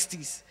her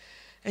 60s.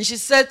 And she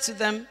said to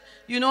them,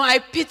 you know, I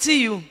pity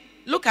you.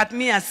 Look at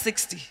me at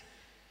 60.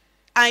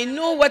 I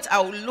know what I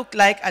will look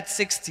like at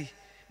 60.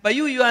 But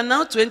you are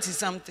now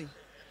 20-something.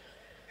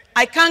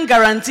 I can't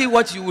guarantee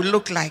what you will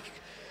look like.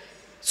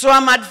 So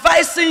I'm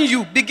advising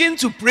you, begin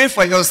to pray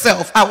for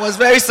yourself. I was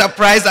very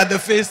surprised at the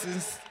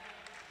faces.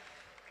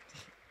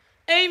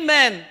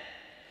 Amen.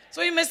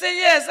 So you may say,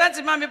 yes,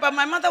 Auntie Mommy, but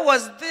my mother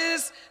was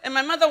this and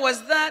my mother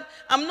was that.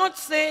 I'm not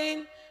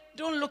saying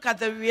don't look at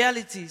the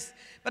realities.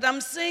 But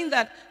I'm saying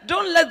that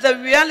don't let the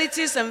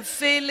realities and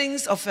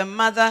failings of a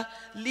mother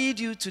lead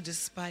you to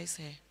despise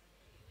her.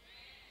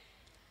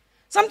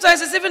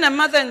 Sometimes it's even a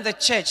mother in the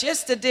church.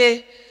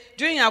 Yesterday,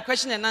 during our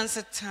question and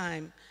answer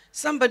time,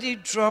 somebody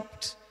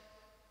dropped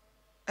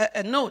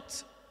a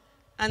note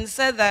and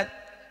said that,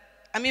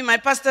 my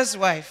pastor's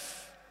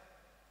wife,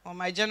 or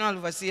my general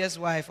overseer's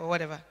wife, or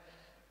whatever,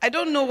 I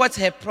don't know what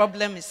her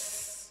problem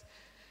is.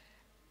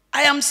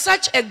 I am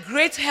such a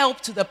great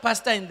help to the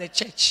pastor in the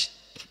church.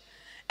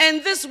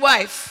 And this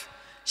wife,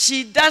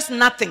 she does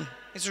nothing.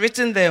 It's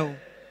written there.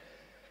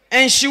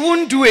 And she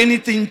won't do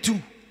anything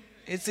too.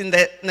 It's in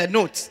the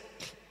notes.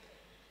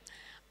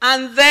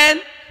 And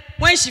then,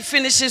 when she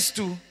finishes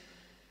too,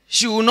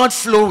 she will not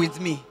flow with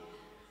me.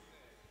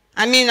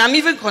 I'm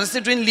even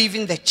considering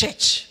leaving the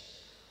church.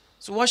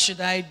 So what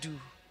should I do?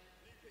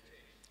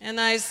 And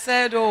I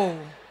said, you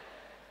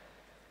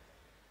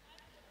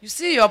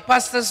see your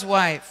pastor's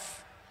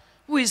wife,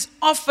 who is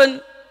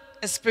often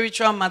a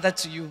spiritual mother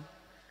to you.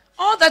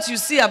 All that you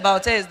see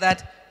about her is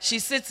that she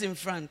sits in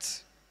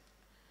front.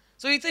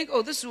 So you think,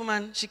 this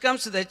woman, she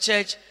comes to the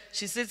church,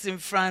 she sits in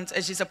front,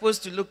 and she's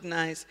supposed to look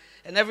nice.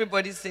 And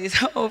everybody says,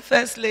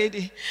 first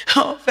lady,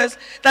 first.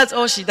 That's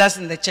all she does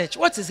in the church.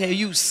 What is her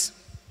use?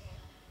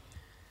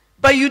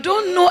 But you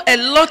don't know a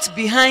lot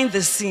behind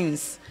the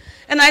scenes.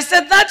 And I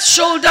said, that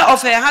shoulder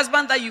of her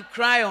husband that you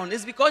cry on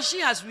is because she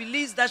has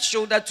released that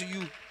shoulder to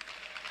you.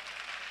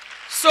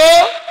 So,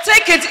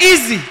 take it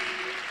easy.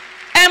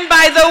 And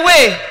by the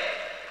way,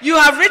 you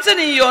have written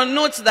in your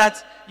notes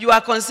that you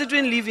are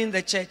considering leaving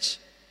the church.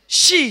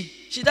 She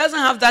doesn't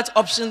have that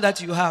option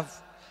that you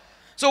have.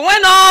 So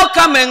when all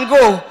come and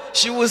go,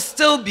 she will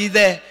still be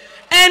there.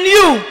 And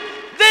you,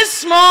 this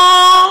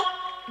small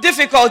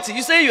difficulty,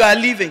 you say you are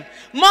leaving,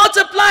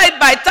 multiplied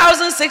by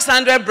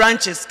 1,600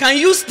 branches. Can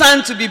you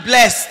stand to be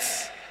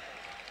blessed?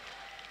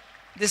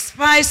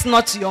 Despise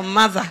not your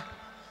mother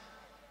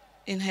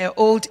in her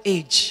old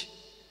age.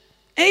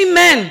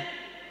 Amen.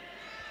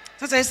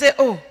 So I say,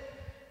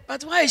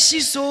 but why is she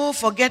so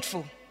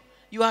forgetful?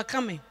 You are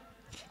coming.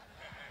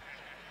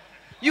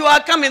 You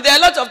are coming. There are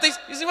a lot of things.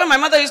 You see, when my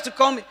mother used to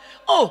call me,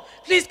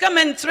 please come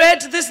and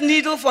thread this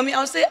needle for me.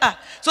 I'll say,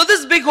 so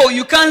this big hole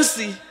you can't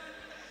see.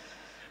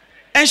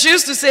 And she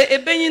used to say,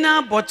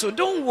 Ebenina Boto,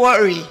 don't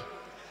worry.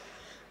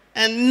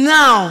 And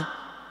now,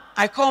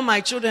 I call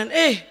my children,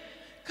 hey,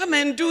 come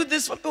and do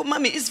this.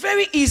 Mommy, it's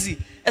very easy,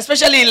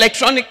 especially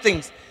electronic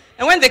things.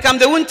 And when they come,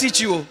 they won't teach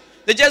you.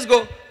 They just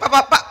go,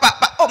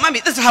 pa.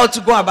 Mommy, this is how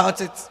to go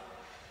about it.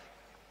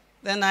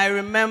 Then I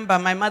remember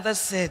my mother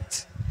said,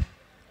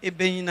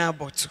 Ebenina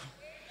Boto.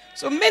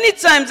 So many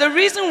times, the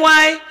reason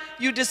why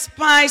you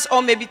despise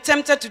or may be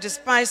tempted to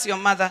despise your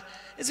mother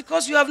is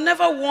because you have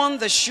never worn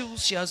the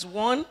shoes she has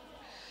worn.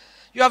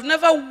 You have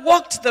never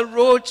walked the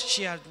road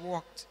she had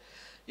walked.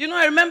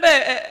 I remember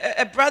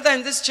a brother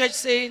in this church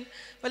saying,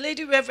 but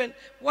Lady Reverend,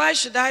 why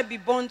should I be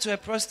born to a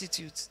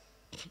prostitute?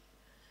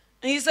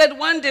 And he said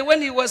one day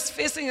when he was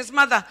facing his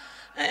mother,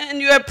 and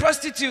you're a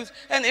prostitute,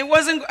 and it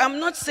wasn't, I'm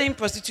not saying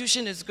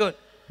prostitution is good,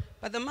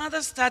 but the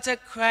mother started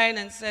crying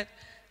and said,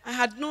 I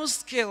had no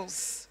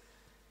skills.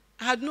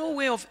 I had no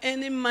way of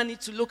earning money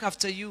to look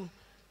after you.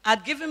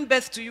 I'd given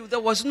birth to you. There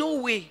was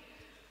no way.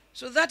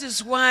 So that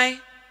is why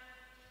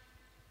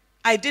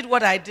I did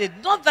what I did.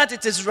 Not that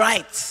it is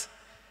right,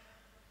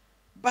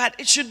 but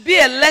it should be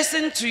a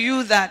lesson to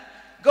you that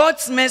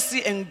God's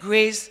mercy and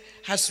grace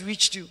has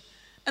reached you.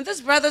 And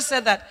this brother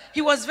said that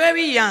he was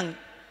very young,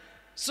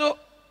 so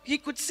he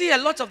could see a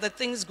lot of the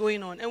things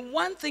going on. And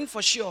one thing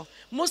for sure,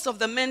 most of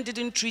the men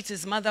didn't treat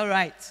his mother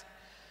right.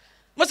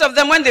 Most of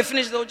them, when they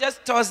finish, they'll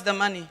just toss the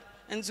money,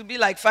 and to be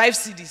like 5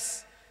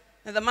 cedis.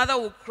 And the mother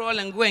will crawl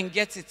and go and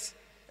get it.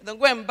 And then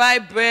go and buy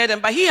bread,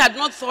 but he had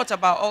not thought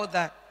about all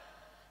that.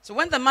 So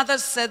when the mother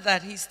said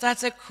that, he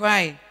started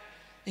crying.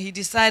 He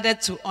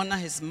decided to honor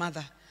his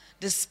mother.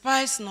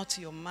 Despise not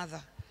your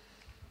mother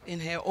in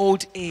her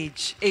old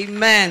age.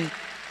 Amen.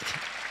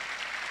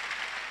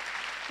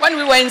 When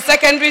we were in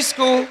secondary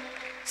school,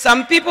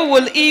 some people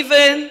will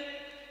even,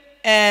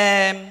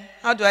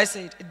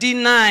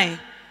 deny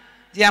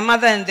their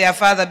mother and their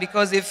father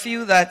because they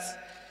feel that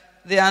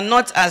they are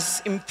not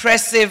as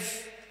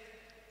impressive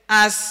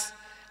as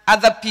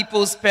other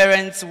people's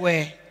parents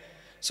were.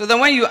 So then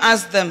when you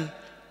ask them,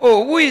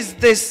 who is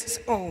this?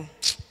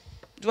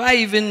 Do I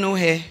even know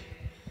her?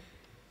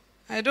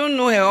 I don't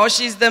know her. Or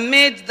she's the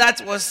maid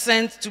that was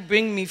sent to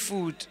bring me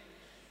food.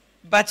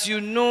 But you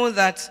know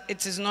that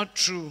it is not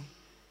true.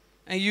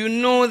 And you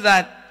know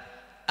that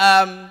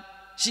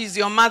she's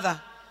your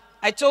mother.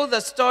 I told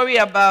the story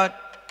about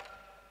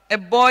a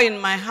boy in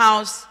my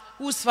house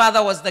whose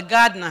father was the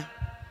gardener.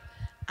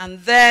 And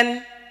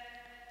then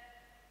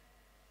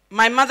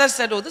my mother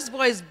said, this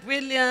boy is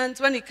brilliant.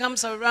 When he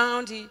comes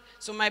around,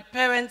 so my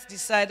parents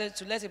decided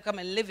to let him come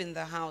and live in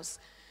the house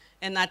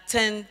and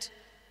attend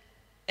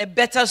a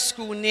better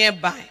school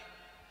nearby.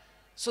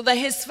 So that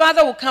his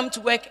father would come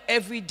to work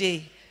every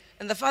day.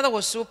 And the father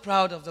was so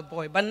proud of the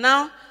boy. But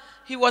now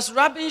he was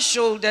rubbing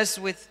shoulders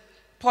with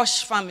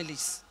posh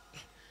families.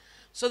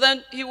 So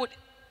then he would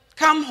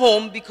come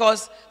home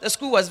because the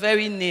school was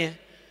very near.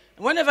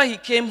 And whenever he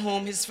came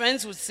home, his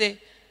friends would say,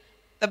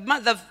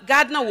 the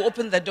gardener will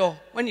open the door.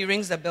 When he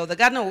rings the bell, the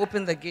gardener will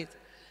open the gate.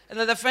 And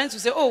then the friends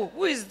would say, oh,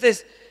 who is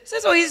this? He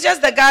says, oh, he's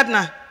just the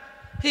gardener.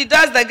 He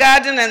does the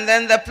garden and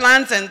then the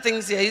plants and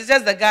things here. He's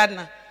just the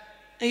gardener.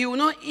 And he will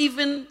not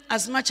even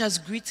as much as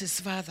greet his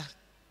father.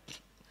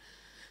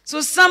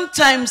 So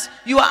sometimes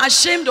you are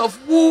ashamed of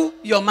who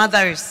your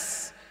mother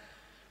is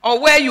or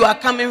where you are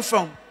coming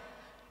from.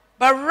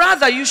 But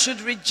rather you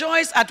should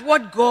rejoice at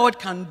what God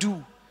can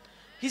do.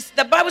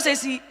 The Bible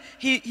says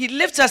he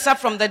lifts us up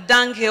from the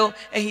dunghill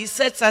and he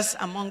sets us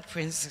among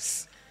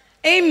princes.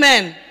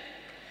 Amen.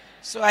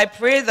 So I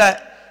pray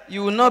that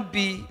you will not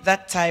be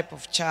that type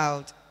of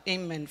child.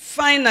 Amen.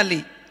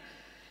 Finally,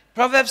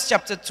 Proverbs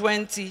chapter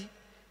 20,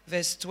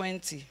 verse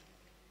 20.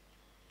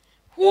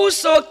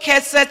 Whoso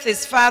curseth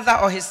his father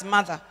or his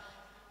mother.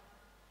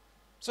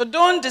 So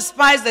don't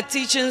despise the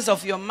teachings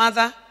of your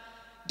mother.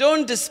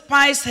 Don't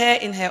despise her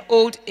in her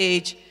old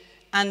age.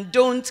 And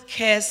don't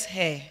curse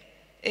her.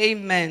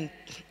 Amen.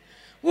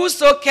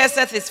 Whoso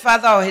curseth his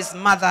father or his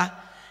mother,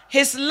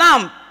 his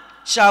lamp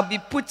shall be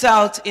put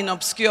out in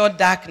obscure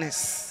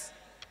darkness.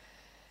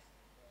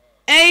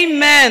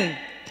 Amen.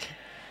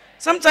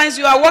 Sometimes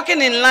you are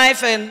walking in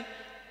life and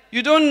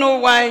you don't know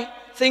why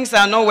things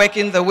are not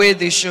working the way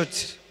they should.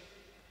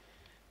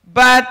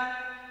 But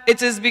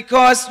it is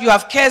because you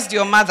have cursed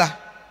your mother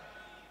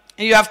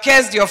and you have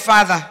cursed your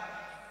father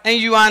and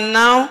you are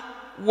now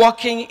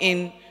walking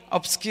in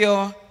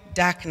obscure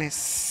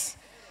darkness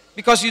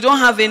because you don't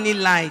have any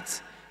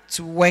light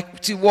to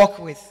walk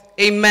with.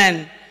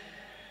 Amen.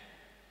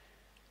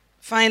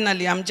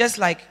 Finally, I'm just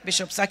like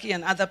Bishop Saki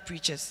and other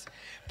preachers.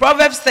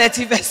 Proverbs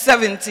 30 verse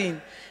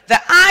 17. The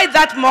eye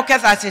that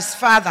mocketh at his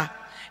father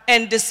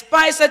and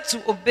despiseth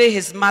to obey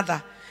his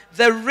mother,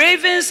 the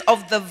ravens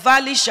of the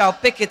valley shall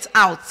pick it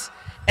out,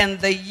 and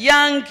the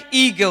young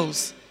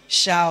eagles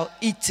shall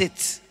eat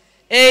it.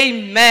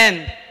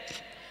 Amen.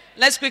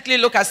 Let's quickly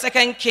look at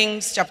 2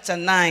 Kings chapter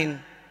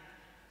 9.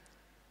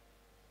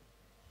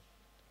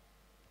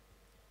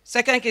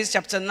 2 Kings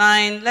chapter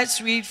 9.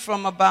 Let's read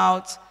from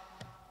about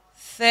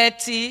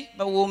 30,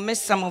 but we'll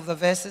miss some of the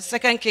verses.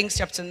 2 Kings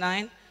chapter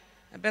 9.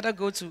 I better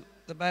go to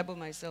the Bible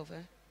myself.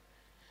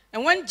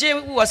 And when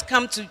Jehu was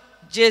come to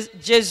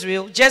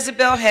Jezreel,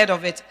 Jezebel heard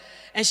of it,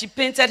 and she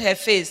painted her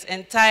face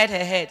and tied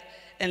her head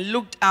and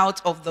looked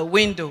out of the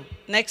window.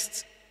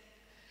 Next.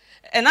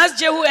 And as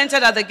Jehu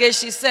entered at the gate,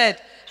 she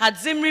said, had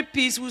Zimri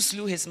peace who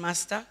slew his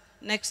master?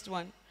 Next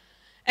one.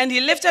 And he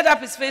lifted up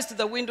his face to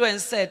the window and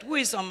said, who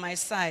is on my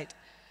side?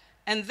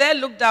 And there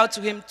looked out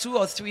to him 2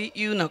 or 3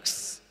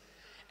 eunuchs.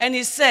 And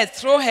he said,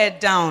 throw her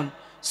down.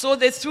 So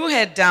they threw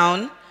her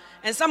down,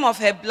 and some of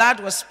her blood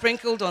was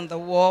sprinkled on the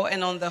wall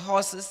and on the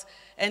horses,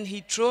 and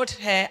he trod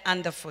her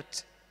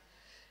underfoot.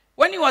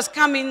 When he was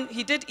coming,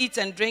 he did eat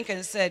and drink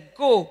and said,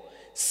 go,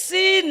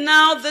 see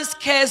now this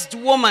cursed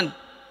woman,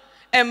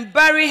 and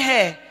bury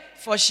her,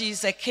 for she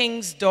is a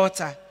king's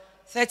daughter.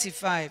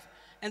 35.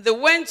 And they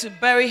went to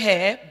bury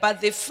her,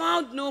 but they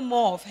found no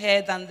more of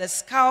her than the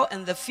skull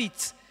and the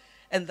feet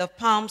and the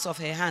palms of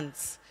her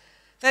hands.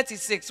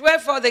 36.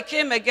 Wherefore they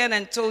came again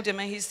and told him,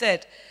 and he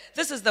said,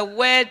 this is the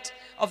word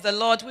of the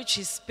Lord which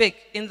he spake.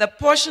 In the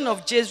portion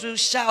of Jezreel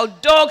shall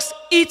dogs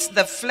eat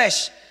the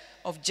flesh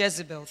of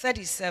Jezebel.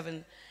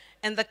 37.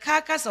 And the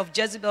carcass of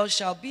Jezebel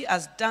shall be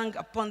as dung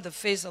upon the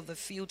face of the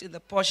field in the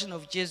portion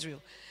of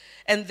Jezreel.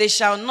 And they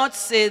shall not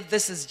say,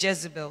 this is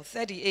Jezebel.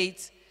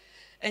 38.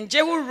 And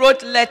Jehu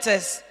wrote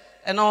letters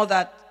and all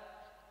that.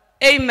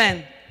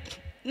 Amen.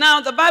 Now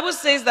the Bible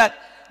says that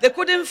they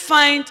couldn't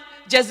find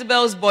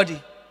Jezebel's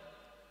body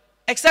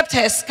except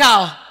her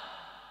skull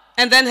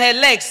and then her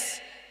legs,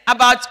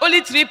 about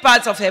only 3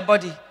 parts of her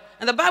body.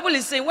 And the Bible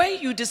is saying, when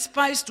you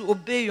despise to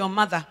obey your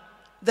mother,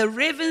 the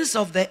ravens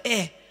of the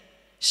air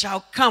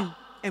shall come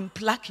and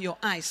pluck your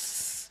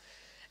eyes,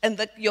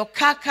 and your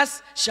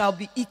carcass shall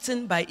be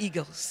eaten by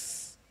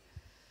eagles.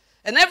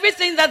 And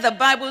everything that the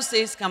Bible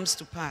says comes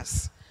to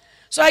pass.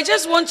 So I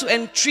just want to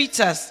entreat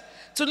us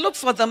to look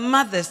for the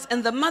mothers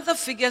and the mother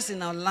figures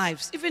in our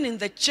lives, even in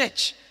the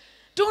church.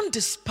 Don't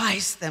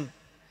despise them.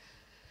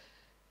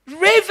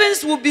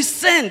 Ravens will be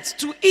sent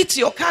to eat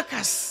your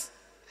carcass.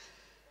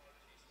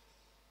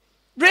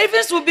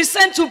 Ravens will be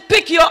sent to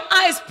pick your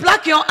eyes,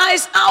 pluck your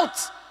eyes out.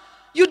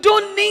 You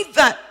don't need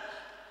that.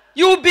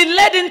 You will be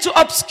led into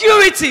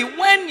obscurity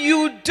when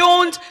you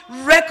don't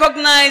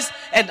recognize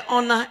and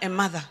honor a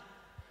mother.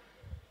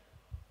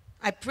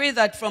 I pray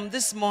that from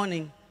this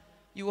morning,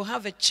 you will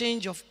have a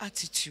change of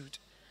attitude,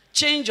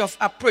 change of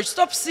approach.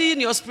 Stop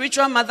seeing your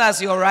spiritual mother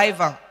as your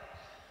rival.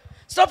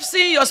 Stop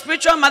seeing your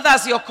spiritual mother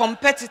as your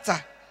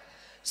competitor.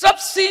 Stop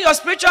seeing your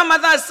spiritual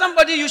mother as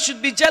somebody you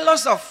should be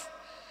jealous of.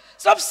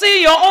 Stop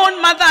seeing your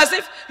own mother as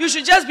if you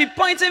should just be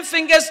pointing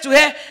fingers to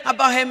her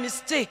about her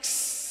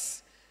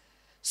mistakes,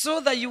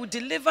 so that you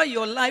deliver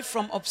your life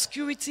from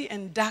obscurity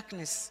and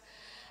darkness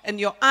and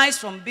your eyes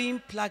from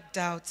being plucked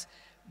out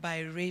by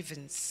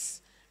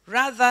ravens.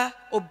 Rather,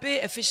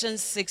 obey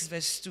Ephesians 6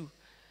 verse 2.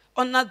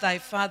 honor thy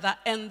father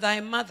and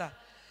thy mother.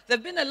 There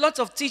have been a lot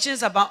of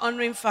teachings about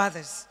honoring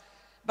fathers.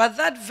 But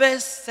that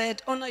verse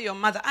said, honor your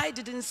mother. I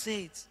didn't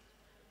say it.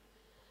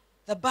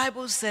 The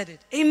Bible said it.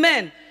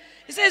 Amen.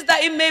 It says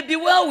that it may be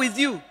well with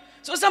you.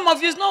 So some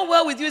of you, it's not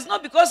well with you. It's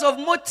not because of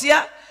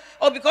motia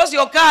or because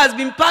your car has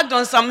been parked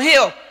on some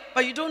hill.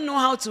 But you don't know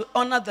how to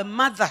honor the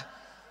mother.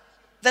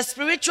 The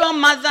spiritual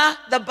mother,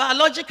 the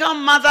biological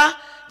mother,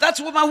 that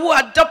woman who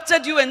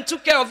adopted you and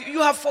took care of you.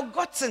 You have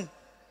forgotten.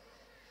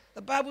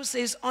 The Bible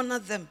says, honor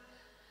them,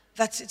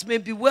 that it may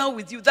be well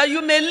with you, that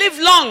you may live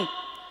long.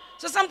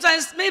 So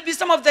sometimes maybe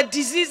some of the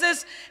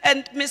diseases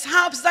and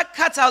mishaps that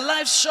cut our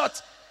lives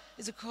short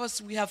is because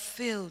we have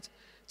failed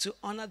to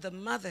honor the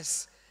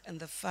mothers and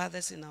the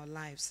fathers in our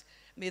lives.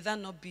 May that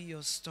not be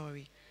your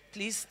story.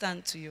 Please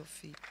stand to your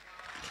feet.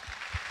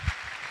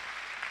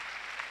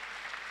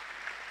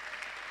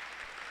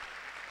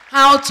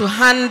 How to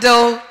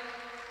handle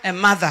a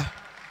mother.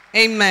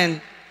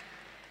 Amen.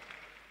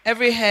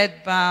 Every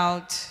head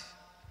bowed,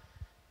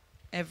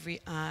 every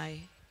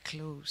eye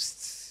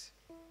closed.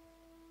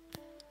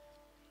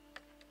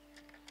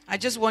 I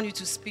just want you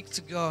to speak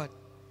to God.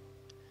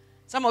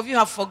 Some of you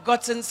have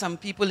forgotten some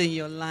people in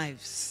your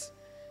lives.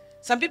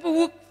 Some people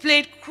who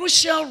played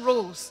crucial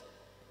roles.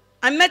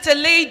 I met a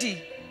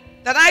lady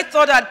that I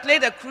thought had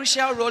played a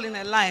crucial role in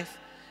her life.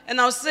 And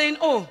I was saying,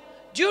 oh,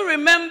 do you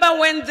remember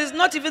when there's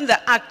not even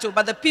the actor,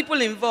 but the people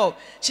involved?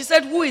 She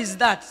said, who is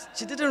that?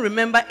 She didn't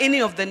remember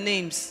any of the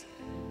names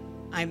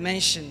I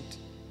mentioned.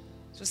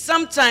 So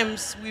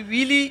sometimes we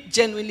really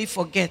genuinely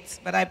forget.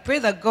 But I pray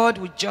that God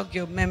will jog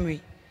your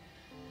memory.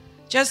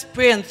 Just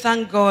pray and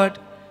thank God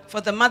for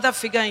the mother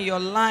figure in your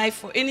life,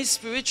 for any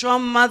spiritual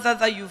mother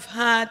that you've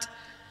had,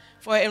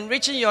 for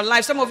enriching your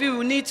life. Some of you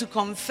will need to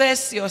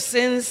confess your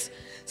sins.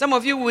 Some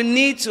of you will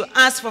need to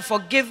ask for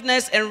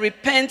forgiveness and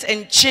repent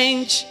and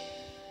change.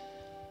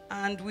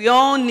 And we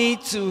all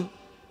need to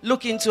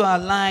look into our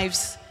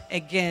lives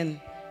again.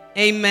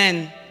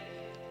 Amen.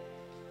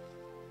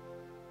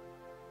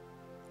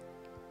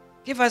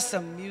 Give us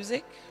some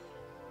music.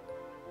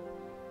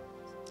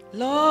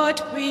 Lord,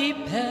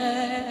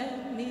 prepare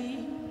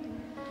me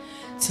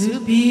to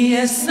be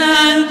a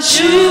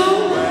sanctuary.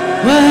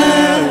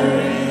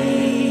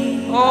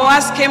 Oh,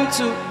 ask him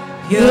to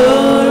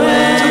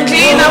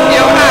clean up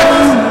your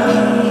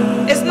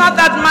heart. It's not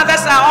that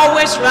mothers are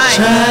always right.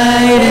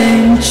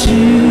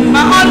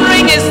 My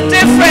honoring is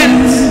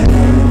different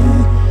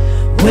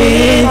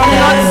from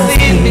not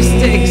seeing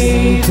mistakes.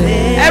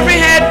 Every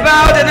head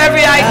bowed and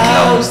every eye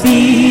closed.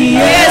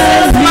 Yes,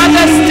 it's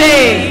Mother's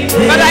Day,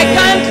 but I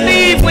can't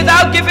leave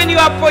without giving you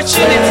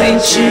opportunity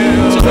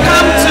to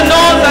come to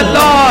know the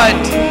Lord.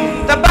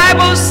 The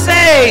Bible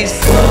says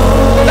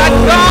that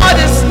God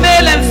is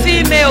male and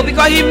female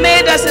because he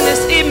made us in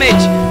his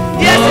image.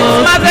 Yes, it's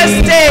Mother's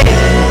Day,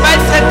 but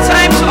it's a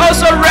time to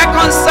also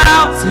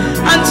reconcile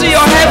unto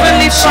your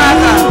heavenly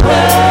Father.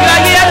 You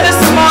are here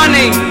this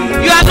morning.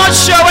 You are not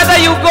sure whether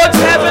you go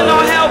to heaven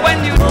or hell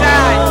when you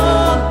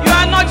die. You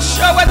are not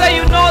sure whether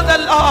you know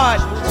the Lord.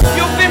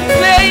 You've been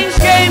playing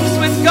games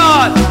with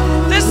God.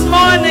 This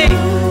morning,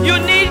 you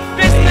need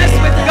business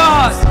with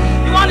God.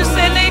 You want to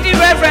say, Lady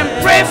Reverend,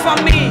 pray for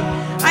me.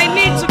 I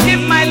need to give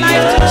my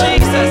life to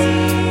Jesus.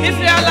 If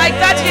you are like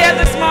that here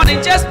this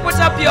morning, just put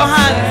up your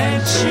hand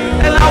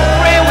and I'll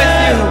pray with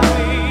you.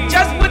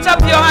 Just put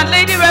up your hand.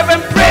 Lady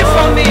Reverend, pray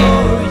for me.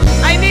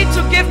 I need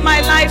to give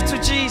my life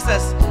to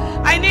Jesus.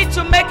 I need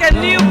to make a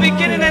new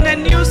beginning and a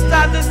new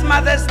start this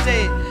Mother's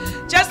Day.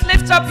 Just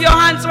lift up your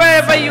hands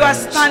wherever you are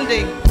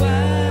standing.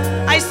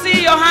 I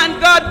see your hand.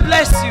 God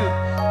bless you.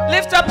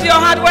 Lift up your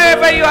hand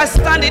wherever you are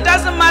standing. It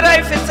doesn't matter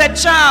if it's a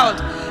child.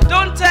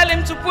 Don't tell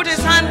him to put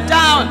his hand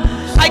down.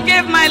 I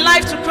gave my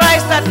life to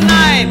Christ at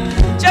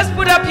 9. Just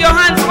put up your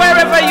hands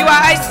wherever you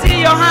are. I see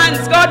your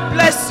hands. God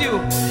bless you.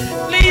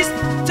 Please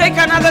take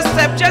another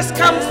step. Just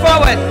come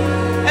forward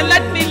and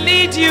let me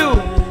lead you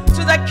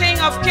to the King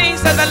of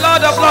Kings and the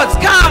Lord of Lords.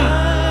 Come.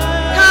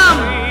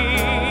 Come.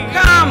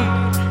 Come.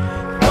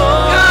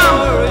 Come.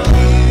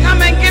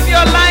 Come and give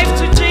your life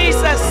to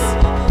Jesus.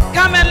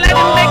 Come and let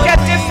him make a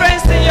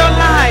difference in your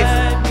life.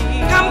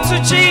 Come to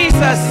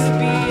Jesus.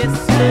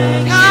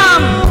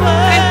 Come.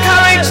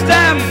 Encourage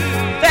them.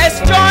 There's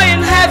joy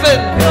in heaven.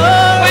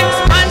 When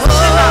man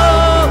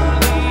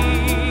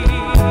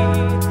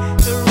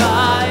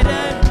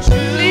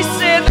please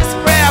say this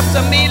prayer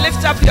after me.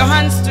 Lift up your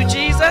hands to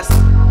Jesus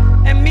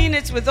and mean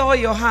it with all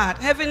your heart.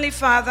 Heavenly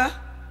Father,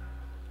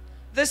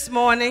 this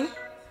morning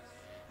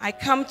I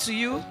come to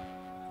you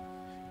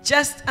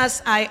just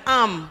as I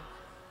am.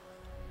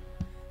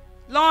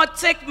 Lord,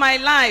 take my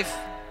life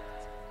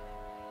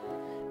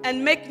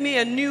and make me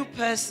a new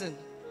person.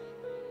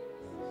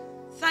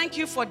 Thank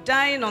you for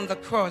dying on the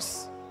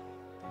cross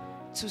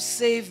to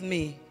save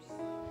me.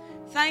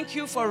 Thank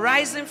you for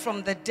rising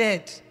from the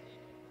dead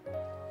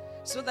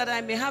so that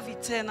I may have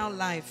eternal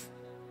life.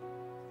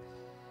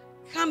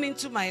 Come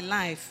into my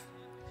life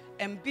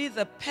and be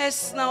the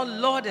personal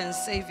Lord and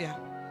Savior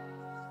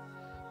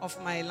of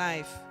my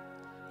life.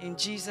 In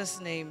Jesus'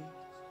 name,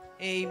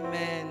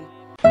 amen.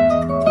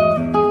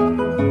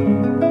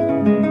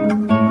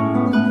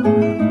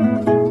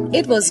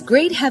 It was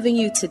great having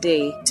you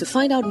today. To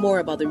find out more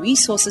about the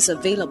resources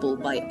available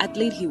by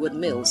Adelaide Heward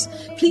Mills,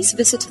 please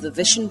visit the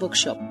Vision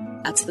Bookshop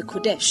at the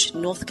Kudesh,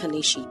 North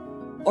Kanishi,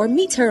 or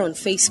meet her on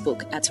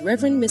Facebook at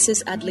Reverend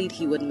Mrs. Adelaide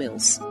Heward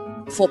Mills.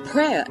 For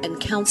prayer and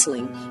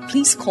counseling,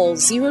 please call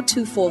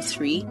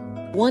 0243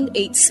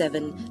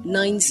 187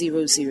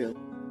 900.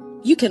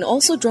 You can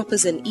also drop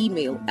us an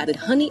email at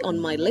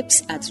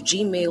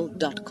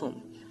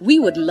honeyonmylips@gmail.com. We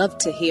would love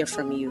to hear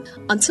from you.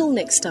 Until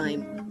next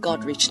time,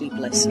 God richly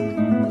bless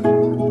you.